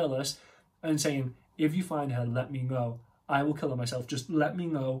link to Phyllis and saying, if you find her, let me know. I will kill her myself. Just let me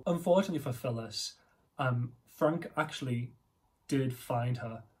know. Unfortunately for Phyllis, Frank actually did find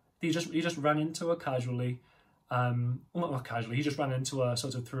her. He just ran into her casually. Well, not casually. He just ran into her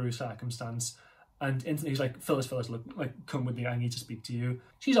sort of through circumstance. And instantly he's like, Phyllis, look, like, come with me. I need to speak to you.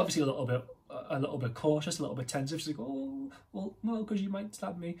 She's obviously a little bit cautious, a little bit tensive. She's like, oh, well, no, because you might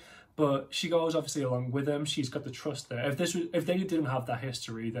stab me. But she goes obviously along with him. She's got the trust there. If they didn't have that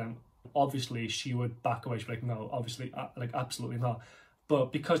history, then obviously she would back away. She'd be like, no, obviously, like, absolutely not.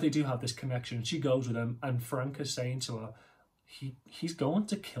 But because they do have this connection, she goes with him, and Frank is saying to her, he's going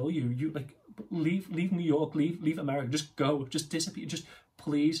to kill you. You, like, leave New York, leave America, just go, just disappear, just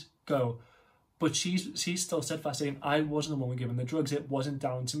please go. But she's still steadfast, saying, I wasn't the one given the drugs. It wasn't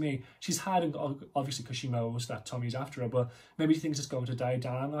down to me. She's hiding, obviously, because she knows that Tommy's after her, but maybe she thinks it's going to die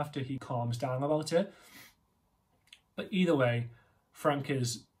down after he calms down about it. But either way, Frank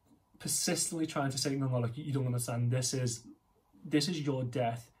is persistently trying to say, no, look, you don't understand. This is your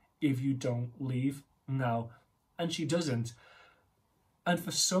death if you don't leave now. And she doesn't. And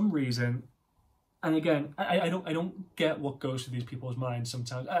for some reason, and again, I don't get what goes through these people's minds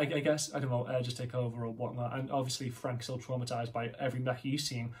sometimes. I guess, I don't know, just take over or whatnot. And obviously Frank's still traumatized by everything that he's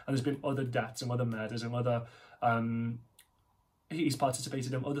seen. And there's been other deaths and other murders and other... he's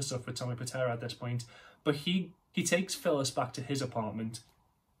participated in other stuff with Tommy Pitera at this point. But he takes Phyllis back to his apartment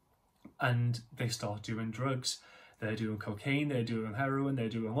and they start doing drugs. They're doing cocaine, they're doing heroin, they're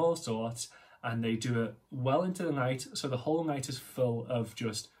doing all sorts. And they do it well into the night. So the whole night is full of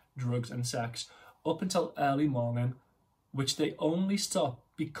just drugs and sex. Up until early morning, which they only stop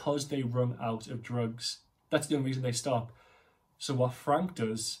because they run out of drugs. That's the only reason they stop. So what Frank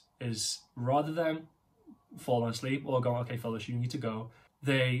does is, rather than falling asleep or going, okay, Phyllis, you need to go,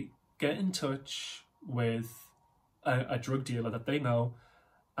 they get in touch with a drug dealer that they know.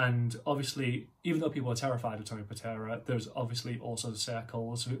 And obviously, even though people are terrified of Tommy Pitera, there's obviously also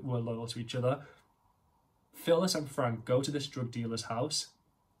circles who are loyal to each other. Phyllis and Frank go to this drug dealer's house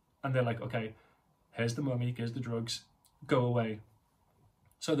and they're like, okay, here's the money, here's the drugs, go away.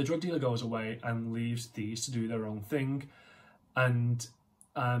 So the drug dealer goes away and leaves these to do their own thing. And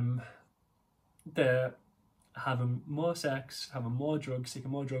they're having more sex, having more drugs,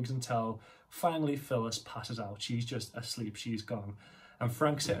 taking more drugs until finally Phyllis passes out. She's just asleep, she's gone. And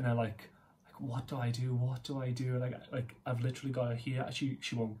Frank's sitting there like, what do I do? What do I do? Like I've literally got her here.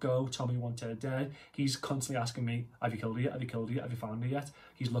 She won't go. Tommy wants her dead. He's constantly asking me, have you killed her yet? Have you killed her yet? Have you found her yet?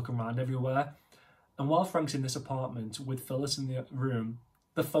 He's looking around everywhere. And while Frank's in this apartment with Phyllis in the room,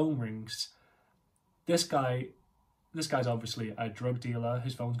 the phone rings. This guy's obviously a drug dealer.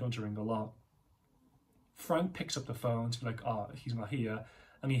 His phone's going to ring a lot. Frank picks up the phone to be like, oh, he's not here.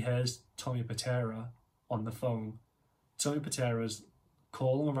 And he hears Tommy Pitera on the phone. Tommy Pitera's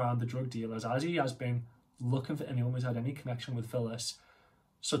calling around the drug dealers, as he has been, looking for anyone who's had any connection with Phyllis.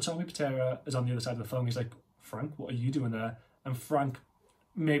 So Tommy Pitera is on the other side of the phone. He's like, Frank, what are you doing there? And Frank,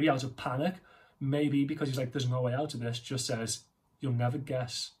 maybe out of panic, maybe because he's like, there's no way out of this, just says, you'll never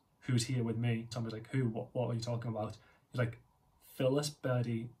guess who's here with me. Tommy's like, who? What are you talking about? He's like, Phyllis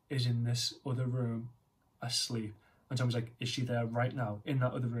Birdie is in this other room asleep. And Tommy's like, is she there right now in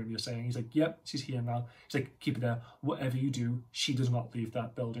that other room you're saying? He's like, yep, she's here now. He's like, keep her there. Whatever you do, she does not leave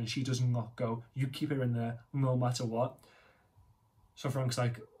that building. She does not go. You keep her in there no matter what. So Frank's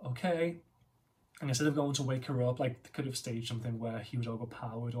like, okay. And instead of going to wake her up, like they could have staged something where he was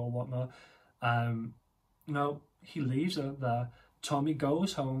overpowered or whatnot. No, he leaves her there. Tommy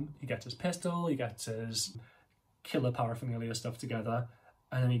goes home. He gets his pistol. He gets his killer paraphernalia stuff together.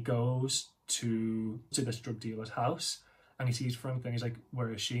 And then he goes to this drug dealer's house and he sees Frank there and he's like,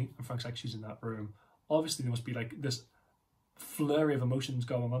 where is she? And Frank's like, she's in that room. Obviously there must be like this flurry of emotions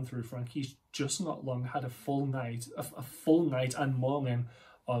going on through Frank. He's just not long had a full night and morning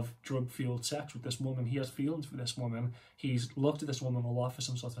of drug-fueled sex with this woman. He has feelings for this woman. He's looked at this woman a lot for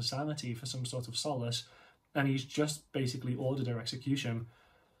some sort of sanity, for some sort of solace, and he's just basically ordered her execution.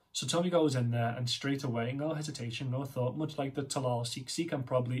 So Tommy goes in there and straight away, no hesitation, no thought, much like the Talal Seek and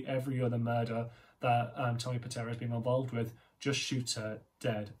probably every other murder that Tommy Pitera has been involved with, just shoots her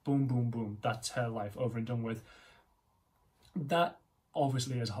dead. Boom, boom, boom. That's her life over and done with. That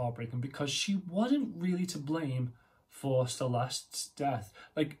obviously is heartbreaking because she wasn't really to blame for Celeste's death.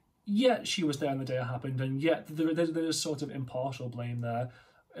 Like, yeah, she was there on the day it happened, and yet there's sort of impartial blame there.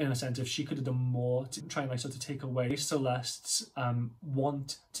 In a sense, if she could have done more to try and like sort of take away Celeste's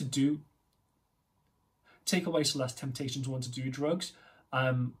take away Celeste's temptation to want to do drugs,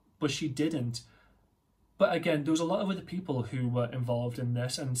 but she didn't. But again, there was a lot of other people who were involved in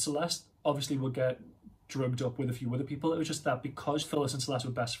this, and Celeste obviously would get drugged up with a few other people. It was just that because Phyllis and Celeste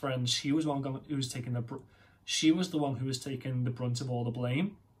were best friends, she was the one who was taking the brunt of all the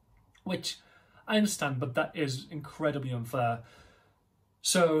blame, which I understand, but that is incredibly unfair.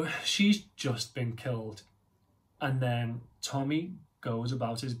 So she's just been killed, and then Tommy goes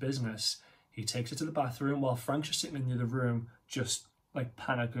about his business. He takes her to the bathroom while Frank's just sitting in the other room, just like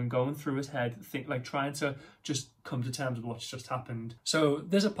panicking, going through his head, trying to just come to terms with what's just happened. So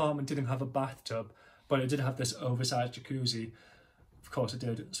this apartment didn't have a bathtub, but it did have this oversized jacuzzi. Of course it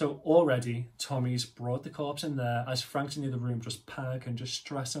did. So already Tommy's brought the corpse in there as Frank's in the other room just panicking, just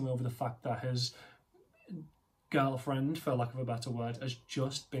stressing over the fact that his girlfriend, for lack of a better word, has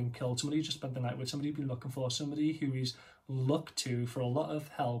just been killed. Somebody who just spent the night with, somebody he's been looking for, somebody who he's looked to for a lot of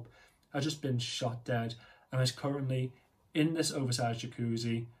help, has just been shot dead and is currently in this oversized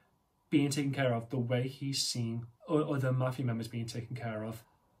jacuzzi being taken care of the way he's seen other Mafia members being taken care of.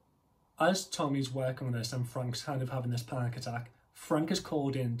 As Tommy's working on this and Frank's kind of having this panic attack, Frank is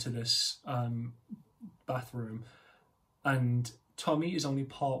called into this bathroom, and Tommy is only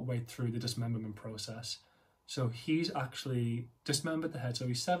part way through the dismemberment process. So he's actually dismembered the head, so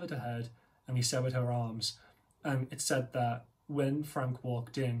he severed the head and he severed her arms. And it's said that when Frank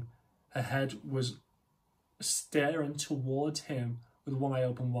walked in, her head was staring towards him with one eye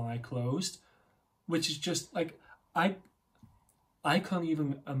open, one eye closed, which is just like, I can't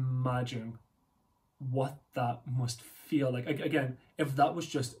even imagine what that must feel like. Again, if that was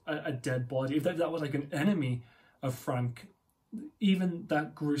just a dead body, if that was like an enemy of Frank, even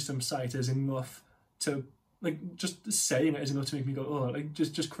that gruesome sight is enough to, like, just saying it is enough to make me go, oh, like,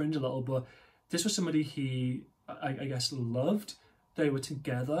 just cringe a little. But this was somebody he, I guess, loved. They were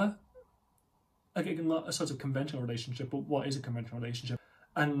together. Like, not a sort of conventional relationship, but what is a conventional relationship?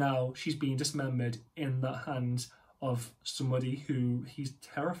 And now she's being dismembered in the hands of somebody who he's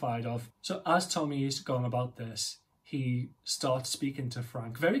terrified of. So as Tommy is going about this, he starts speaking to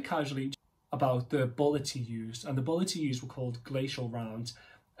Frank very casually about the bullets he used. And the bullets he used were called glacial rounds.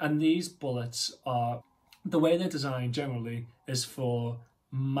 And these bullets are, the way they're designed generally is for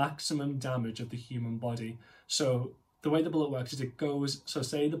maximum damage of the human body. So the way the bullet works is it goes, so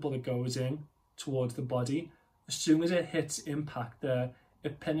say the bullet goes in towards the body, as soon as it hits impact there,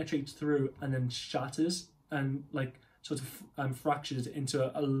 it penetrates through and then shatters and like sort of fractures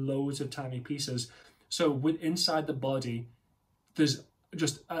into a loads of tiny pieces. So inside the body, there's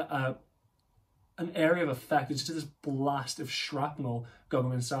just an area of effect. It's just this blast of shrapnel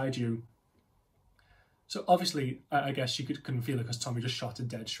going inside you. So obviously, I guess you couldn't feel it because Tommy just shot her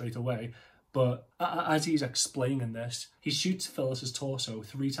dead straight away. But as he's explaining this, he shoots Phyllis's torso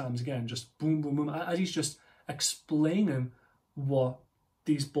 3 times again, just boom, boom, boom. As he's just explaining what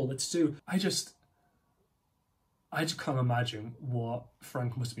these bullets do, I just can't imagine what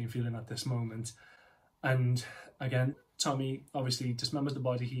Frank must have been feeling at this moment. And again, Tommy obviously dismembers the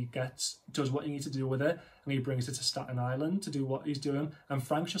body. He does what he needs to do with it, and he brings it to Staten Island to do what he's doing. And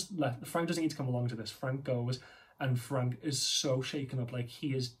Frank's just left. Frank doesn't need to come along to this. Frank goes, and Frank is so shaken up, like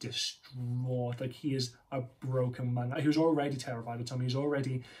he is distraught, like he is a broken man. He was already terrified of Tommy. He's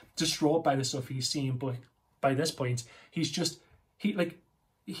already distraught by the stuff he's seen, but by this point, he's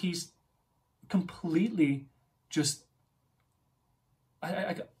completely just,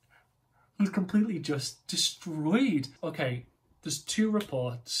 he's completely just destroyed. Okay, there's 2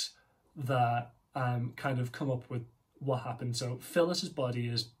 reports that kind of come up with what happened. So Phyllis's body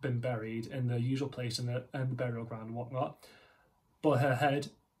has been buried in the usual place in the burial ground and whatnot, but her head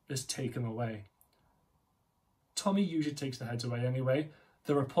is taken away. Tommy usually takes the heads away anyway.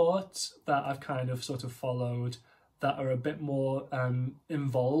 The reports that I've kind of sort of followed that are a bit more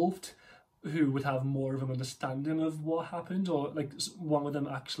involved, who would have more of an understanding of what happened, or like one of them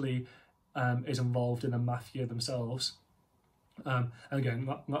actually is involved in the Mafia themselves. And again,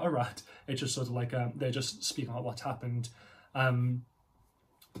 not a rat, it's just sort of like they're just speaking about what's happened.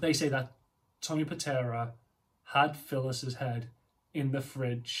 They say that Tommy Pitera had Phyllis's head in the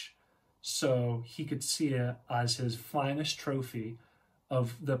fridge so he could see it as his finest trophy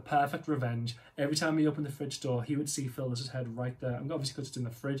of the perfect revenge. Every time he opened the fridge door, he would see Phyllis's head right there. And obviously because it's in the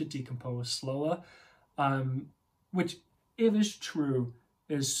fridge, it decomposed slower. Which, if it's true,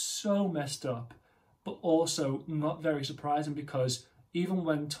 is so messed up, but also not very surprising, because even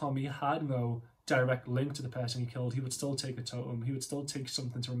when Tommy had no direct link to the person he killed, he would still take a totem. He would still take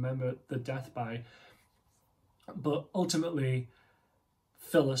something to remember the death by. But ultimately,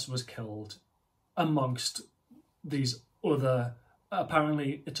 Phyllis was killed amongst these other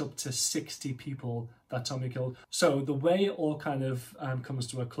apparently it's up to 60 people that Tommy killed. So the way it all kind of comes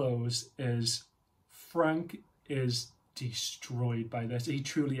to a close is Frank is destroyed by this. He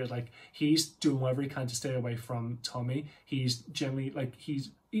truly is. Like, he's doing whatever he can to stay away from Tommy. He's generally like,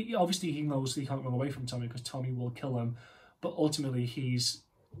 obviously he knows he can't run away from Tommy because Tommy will kill him, but ultimately he's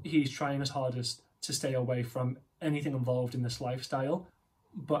trying his hardest to stay away from anything involved in this lifestyle.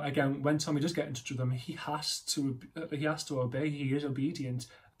 But again, when Tommy does get in touch with him, he has to obey. He is obedient.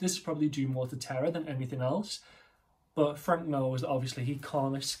 This is probably due more to terror than anything else. But Frank knows that obviously he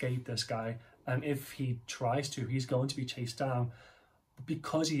can't escape this guy, and if he tries to, he's going to be chased down. But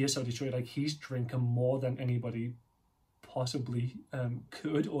because he is so destroyed, like, he's drinking more than anybody possibly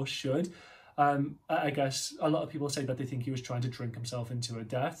could or should. I guess a lot of people say that they think he was trying to drink himself into a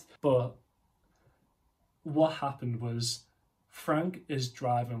death, but what happened was Frank is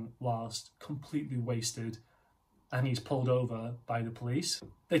driving whilst completely wasted, and he's pulled over by the police.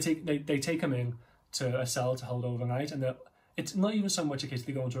 They take him in to a cell to hold overnight, and it's not even so much a case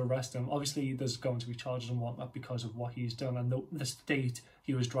they're going to arrest him. Obviously, there's going to be charges and whatnot because of what he's done and the state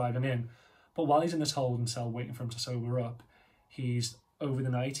he was driving in. But while he's in this holding cell waiting for him to sober up, he's over the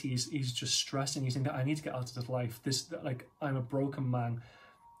night, he's just stressing. He's thinking, I need to get out of this life. Like, I'm a broken man.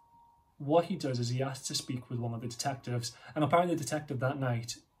 What he does is he asks to speak with one of the detectives, and apparently the detective that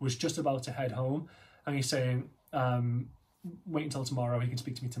night was just about to head home, and he's saying, wait until tomorrow, he can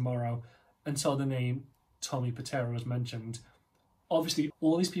speak to me tomorrow, until the name Tommy Pitera was mentioned. Obviously,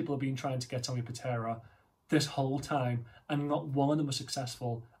 all these people have been trying to get Tommy Pitera this whole time, and not one of them was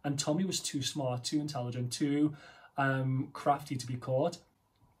successful, and Tommy was too smart, too intelligent, too crafty to be caught.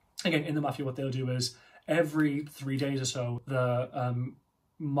 Again, in the Mafia, what they'll do is every 3 days or so, the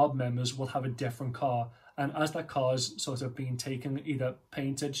mob members will have a different car, and as that car's sort of being taken, either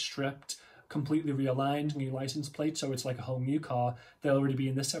painted, stripped, completely realigned, new license plate, so it's like a whole new car, they'll already be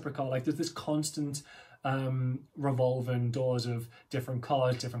in this separate car. Like, there's this constant revolving doors of different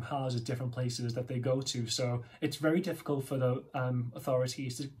cars, different houses, different places that they go to, so it's very difficult for the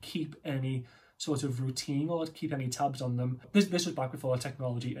authorities to keep any sort of routine or to keep any tabs on them. This was back before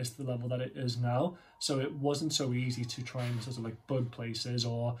technology is to the level that it is now, so it wasn't so easy to try and sort of like bug places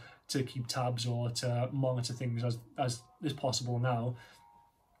or to keep tabs or to monitor things as is possible now.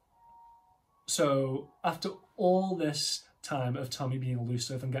 So after all this time of Tommy being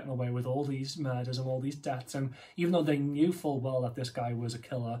elusive and getting away with all these murders and all these deaths, and even though they knew full well that this guy was a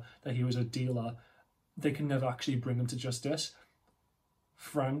killer, that he was a dealer, they can never actually bring him to justice.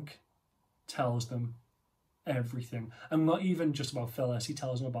 Frank tells them everything, and not even just about Phyllis. He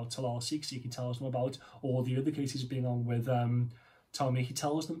tells them about Talal Seek. He tells them about all the other cases being on with Tommy. He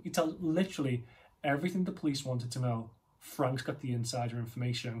tells literally everything the police wanted to know. Frank's got the insider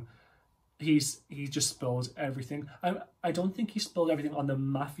information. He just spills everything. I don't think he spilled everything on the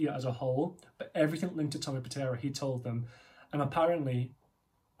Mafia as a whole, but everything linked to Tommy Pitera, he told them. And apparently,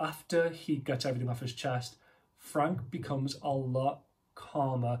 after he gets everything off his chest, Frank becomes a lot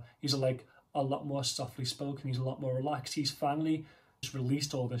calmer. He's like a lot more softly spoken. He's a lot more relaxed. He's finally just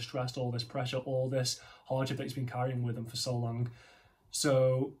released all this stress, all this pressure, all this hardship that he's been carrying with him for so long.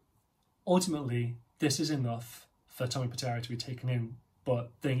 So ultimately, this is enough for Tommy Pitera to be taken in,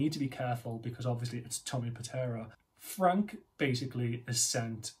 but they need to be careful because obviously it's Tommy Pitera. Frank basically is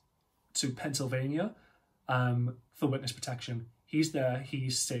sent to Pennsylvania for witness protection. He's there,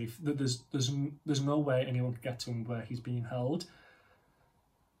 he's safe. There's no way anyone can get to him where he's being held,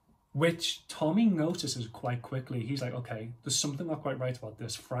 which Tommy notices quite quickly. He's like, okay, there's something not quite right about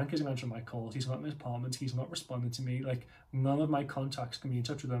this. Frank isn't answering my calls. He's not in his apartment. He's not responding to me. Like, none of my contacts can be in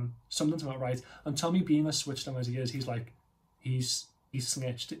touch with him. Something's not right. And Tommy, being as switched on as he is, he's like, he's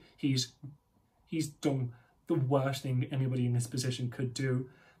snitched. He's done the worst thing anybody in this position could do.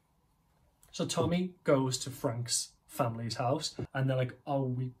 So Tommy goes to Frank's family's house, and they're like, oh,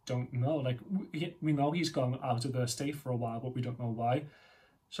 we don't know. Like, we know he's gone out of the state for a while, but we don't know why.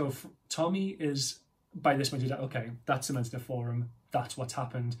 So Tommy is, by this point, he's like, okay, that's cemented for him. That's what's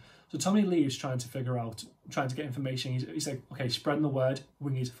happened. So Tommy leaves trying to get information. He's like, okay, spreading the word.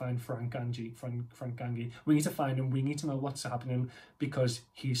 We need to find Frank Gangi. We need to find him. We need to know what's happening because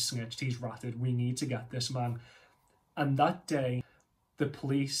he's snitched. He's ratted. We need to get this man. And that day, the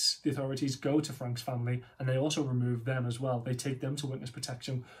police, the authorities go to Frank's family, and they also remove them as well. They take them to witness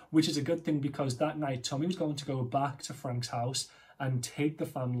protection, which is a good thing because that night, Tommy was going to go back to Frank's house and take the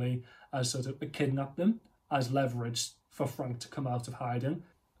family as sort of kidnap them as leverage for Frank to come out of hiding.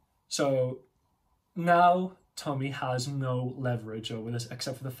 So now Tommy has no leverage over this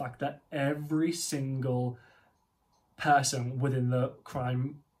except for the fact that every single person within the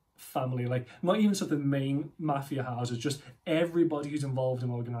crime family, like not even sort of the main mafia houses, just everybody who's involved in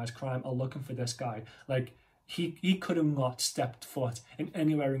organised crime are looking for this guy. Like he could have not stepped foot in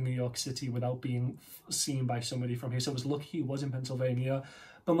anywhere in New York City without being seen by somebody from here. So it was lucky he was in Pennsylvania.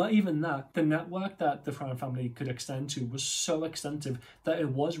 But not even that, the network that the crime family could extend to was so extensive that it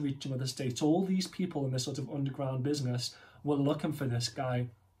was reaching other states. All these people in this sort of underground business were looking for this guy.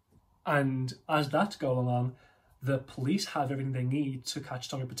 And as that's going on, the police have everything they need to catch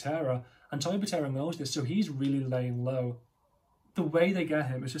Tommy Pitera. And Tommy Pitera knows this, so he's really laying low. The way they get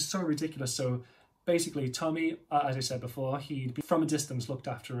him is just so ridiculous. So basically, Tommy, as I said before, he'd from a distance looked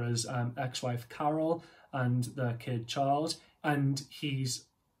after his ex-wife Carol and the kid Charles. And he's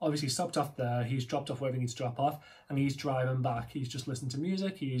obviously stopped off there, he's dropped off wherever he needs to drop off, and he's driving back. He's just listening to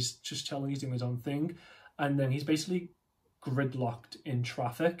music, he's just chilling, he's doing his own thing. And then he's basically gridlocked in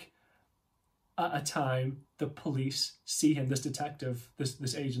traffic. At a time, the police see him, this detective,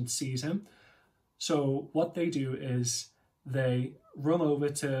 this agent sees him. So what they do is they run over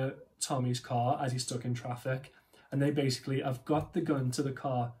to Tommy's car as he's stuck in traffic, and they basically have got the gun to the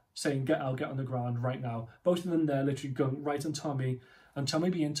car saying, get out, get on the ground right now. Both of them there literally gun right on Tommy. And Tommy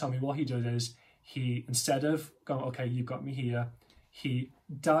being Tommy, what he does is he, instead of going, okay, you've got me here, he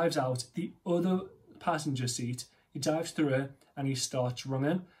dives out the other passenger seat, he dives through it, and he starts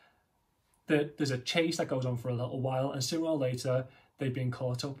running. There's a chase that goes on for a little while, and sooner or later they've been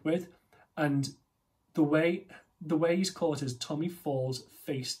caught up with. And the way he's caught is Tommy falls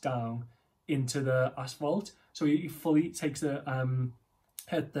face down into the asphalt. So he fully takes the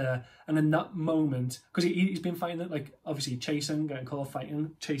hit there, and in that moment, because he's been fighting it, like obviously chasing, getting caught,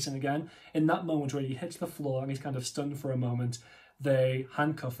 fighting, chasing again. In that moment where he hits the floor and he's kind of stunned for a moment, they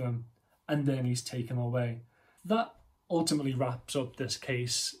handcuff him, and then he's taken away. That ultimately wraps up this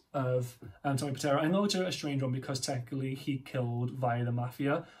case of Tommy Pitera. I know it's a strange one because technically he killed via the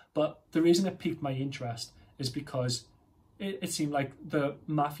Mafia, but the reason it piqued my interest is because it seemed like the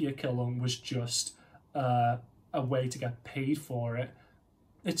Mafia killing was just a way to get paid for it.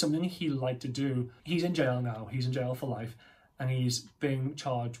 It's something he liked to do. He's in jail now. He's in jail for life, and he's being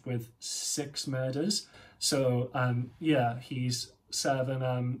charged with 6 murders. So yeah, he's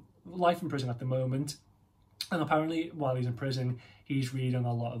serving life in prison at the moment. And apparently, while he's in prison, he's reading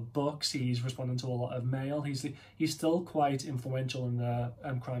a lot of books. He's responding to a lot of mail. He's still quite influential in the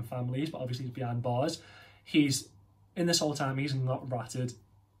crime families, but obviously he's behind bars. He's in this whole time he's not ratted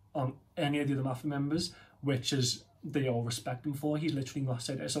on any of the other Mafia members, which is they all respect him for. He's literally not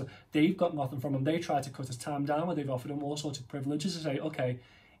said it. So they've got nothing from him. They tried to cut his time down, where they've offered him all sorts of privileges to say, okay,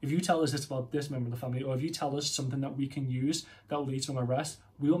 if you tell us this about this member of the family, or if you tell us something that we can use that will lead to an arrest,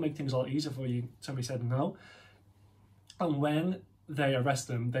 we will make things a lot easier for you. Somebody said no. And when they arrest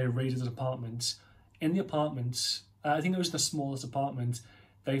him, they raided his apartment. In the apartment, I think it was the smallest apartment,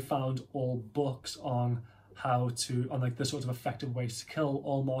 they found all books on like the sort of effective ways to kill,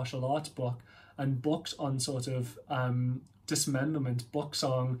 all martial arts book, and books on sort of dismemberment, books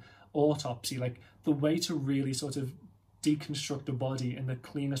on autopsy, like the way to really sort of deconstruct the body in the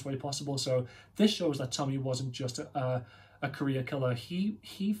cleanest way possible. So this shows that Tommy wasn't just a career killer.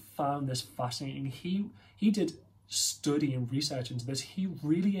 He found this fascinating. He did study and research into this. He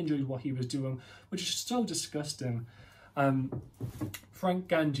really enjoyed what he was doing, which is so disgusting. Frank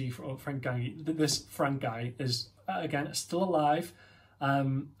Gangi, this Frank guy is again still alive.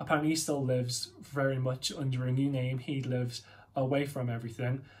 Apparently he still lives very much under a new name. He lives away from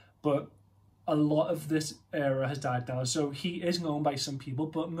everything, but a lot of this era has died down. So he is known by some people,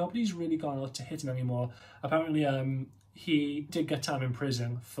 but nobody's really gone out to hit him anymore. Apparently he did get time in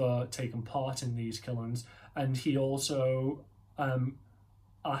prison for taking part in these killings, and he also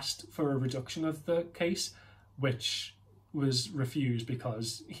asked for a reduction of the case, which was refused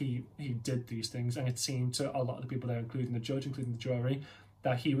because he did these things, and it seemed to a lot of the people there, including the judge, including the jury,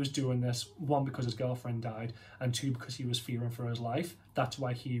 that he was doing this, 1, because his girlfriend died, and 2, because he was fearing for his life. That's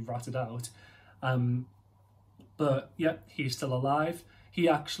why he ratted out. But yeah, he's still alive. He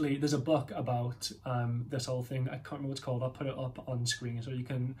actually, there's a book about this whole thing. I can't remember what it's called. I'll put it up on screen so you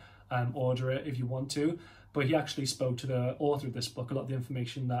can order it if you want to. But he actually spoke to the author of this book. A lot of the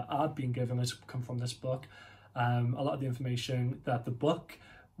information that I've been given has come from this book. A lot of the information that the book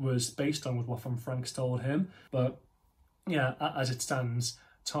was based on was what from Frank's told him. But yeah, as it stands,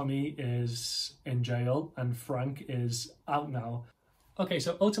 Tommy is in jail and Frank is out now. Okay,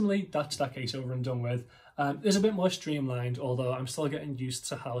 so ultimately that's that case over and done with. It's a bit more streamlined, although I'm still getting used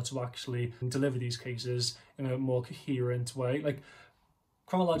to how to actually deliver these cases in a more coherent way. Like,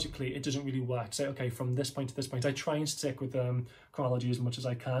 chronologically, it doesn't really work. Say, okay, from this point to this point, I try and stick with chronology as much as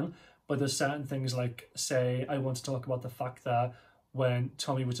I can, but there's certain things like, say, I want to talk about the fact that when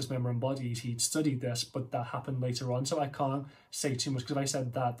Tommy was dismembering bodies, he'd studied this, but that happened later on. So I can't say too much, because if I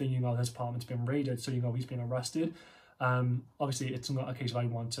said that, then you know his apartment's been raided, so you know he's been arrested. Obviously, it's not a case of I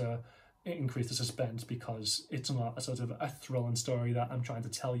want to increase the suspense, because it's not a sort of a thrilling story that I'm trying to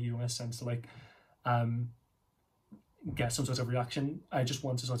tell you in a sense to like get some sort of reaction. I just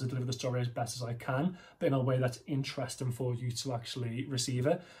want to sort of deliver the story as best as I can, but in a way that's interesting for you to actually receive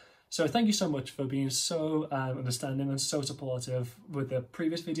it. So thank you so much for being so understanding and so supportive with the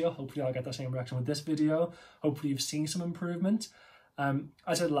previous video. Hopefully I'll get that same reaction with this video. Hopefully you've seen some improvement. As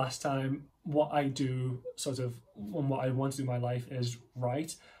I said last time, what I do sort of, and what I want to do in my life is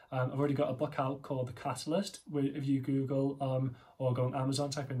write. I've already got a book out called The Catalyst, where if you Google or go on Amazon,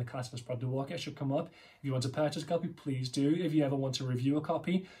 type in The Catalyst Project Walker, it should come up. If you want to purchase a copy, please do. If you ever want to review a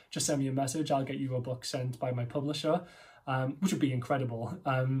copy, just send me a message. I'll get you a book sent by my publisher, which would be incredible.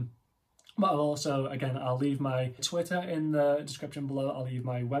 But I'll also, again, I'll leave my Twitter in the description below, I'll leave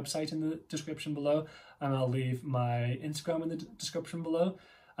my website in the description below, and I'll leave my Instagram in the description below.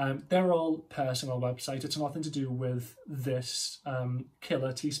 They're all personal websites. It's nothing to do with this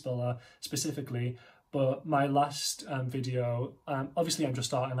killer, T-Spiller, specifically, but my last video, obviously I'm just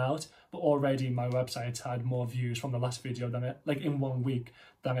starting out, but already my website's had more views from the last video than it, like in 1 week,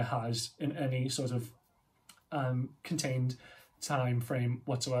 than it has in any sort of contained time frame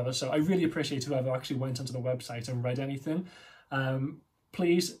whatsoever. So I really appreciate whoever actually went onto the website and read anything.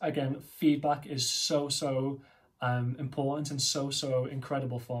 Please, again, feedback is so important and so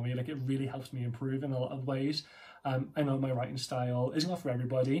incredible for me. Like, it really helps me improve in a lot of ways. I know my writing style isn't for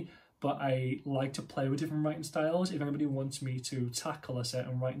everybody, but I like to play with different writing styles. If anybody wants me to tackle a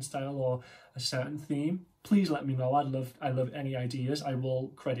certain writing style or a certain theme, please let me know. I love any ideas. I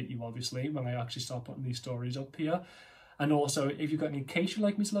will credit you, obviously, when I actually start putting these stories up here. And also, if you've got any case you'd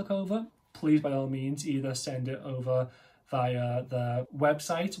like me to look over, please, by all means, either send it over via the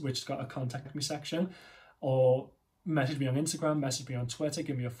website, which has got a contact me section, or message me on Instagram, message me on Twitter,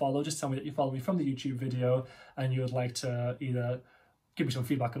 give me a follow. Just tell me that you follow me from the YouTube video and you would like to either give me some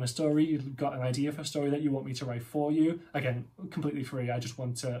feedback on a story, you've got an idea for a story that you want me to write for you. Again, completely free. I just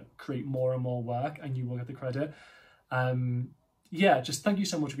want to create more and more work, and you will get the credit. Yeah, just thank you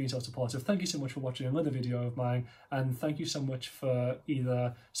so much for being so supportive. Thank you so much for watching another video of mine, and thank you so much for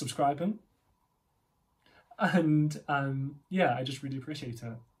either subscribing, and yeah, I just really appreciate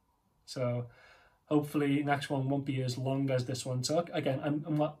it. So hopefully next one won't be as long as this one took. Again,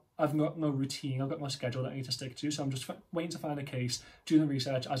 I've got no routine, I've got no schedule that I need to stick to, so I'm just waiting to find a case, doing the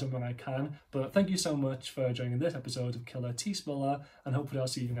research as and when I can. But thank you so much for joining this episode of Killer T-Spiller, and hopefully I'll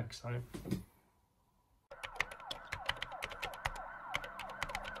see you next time.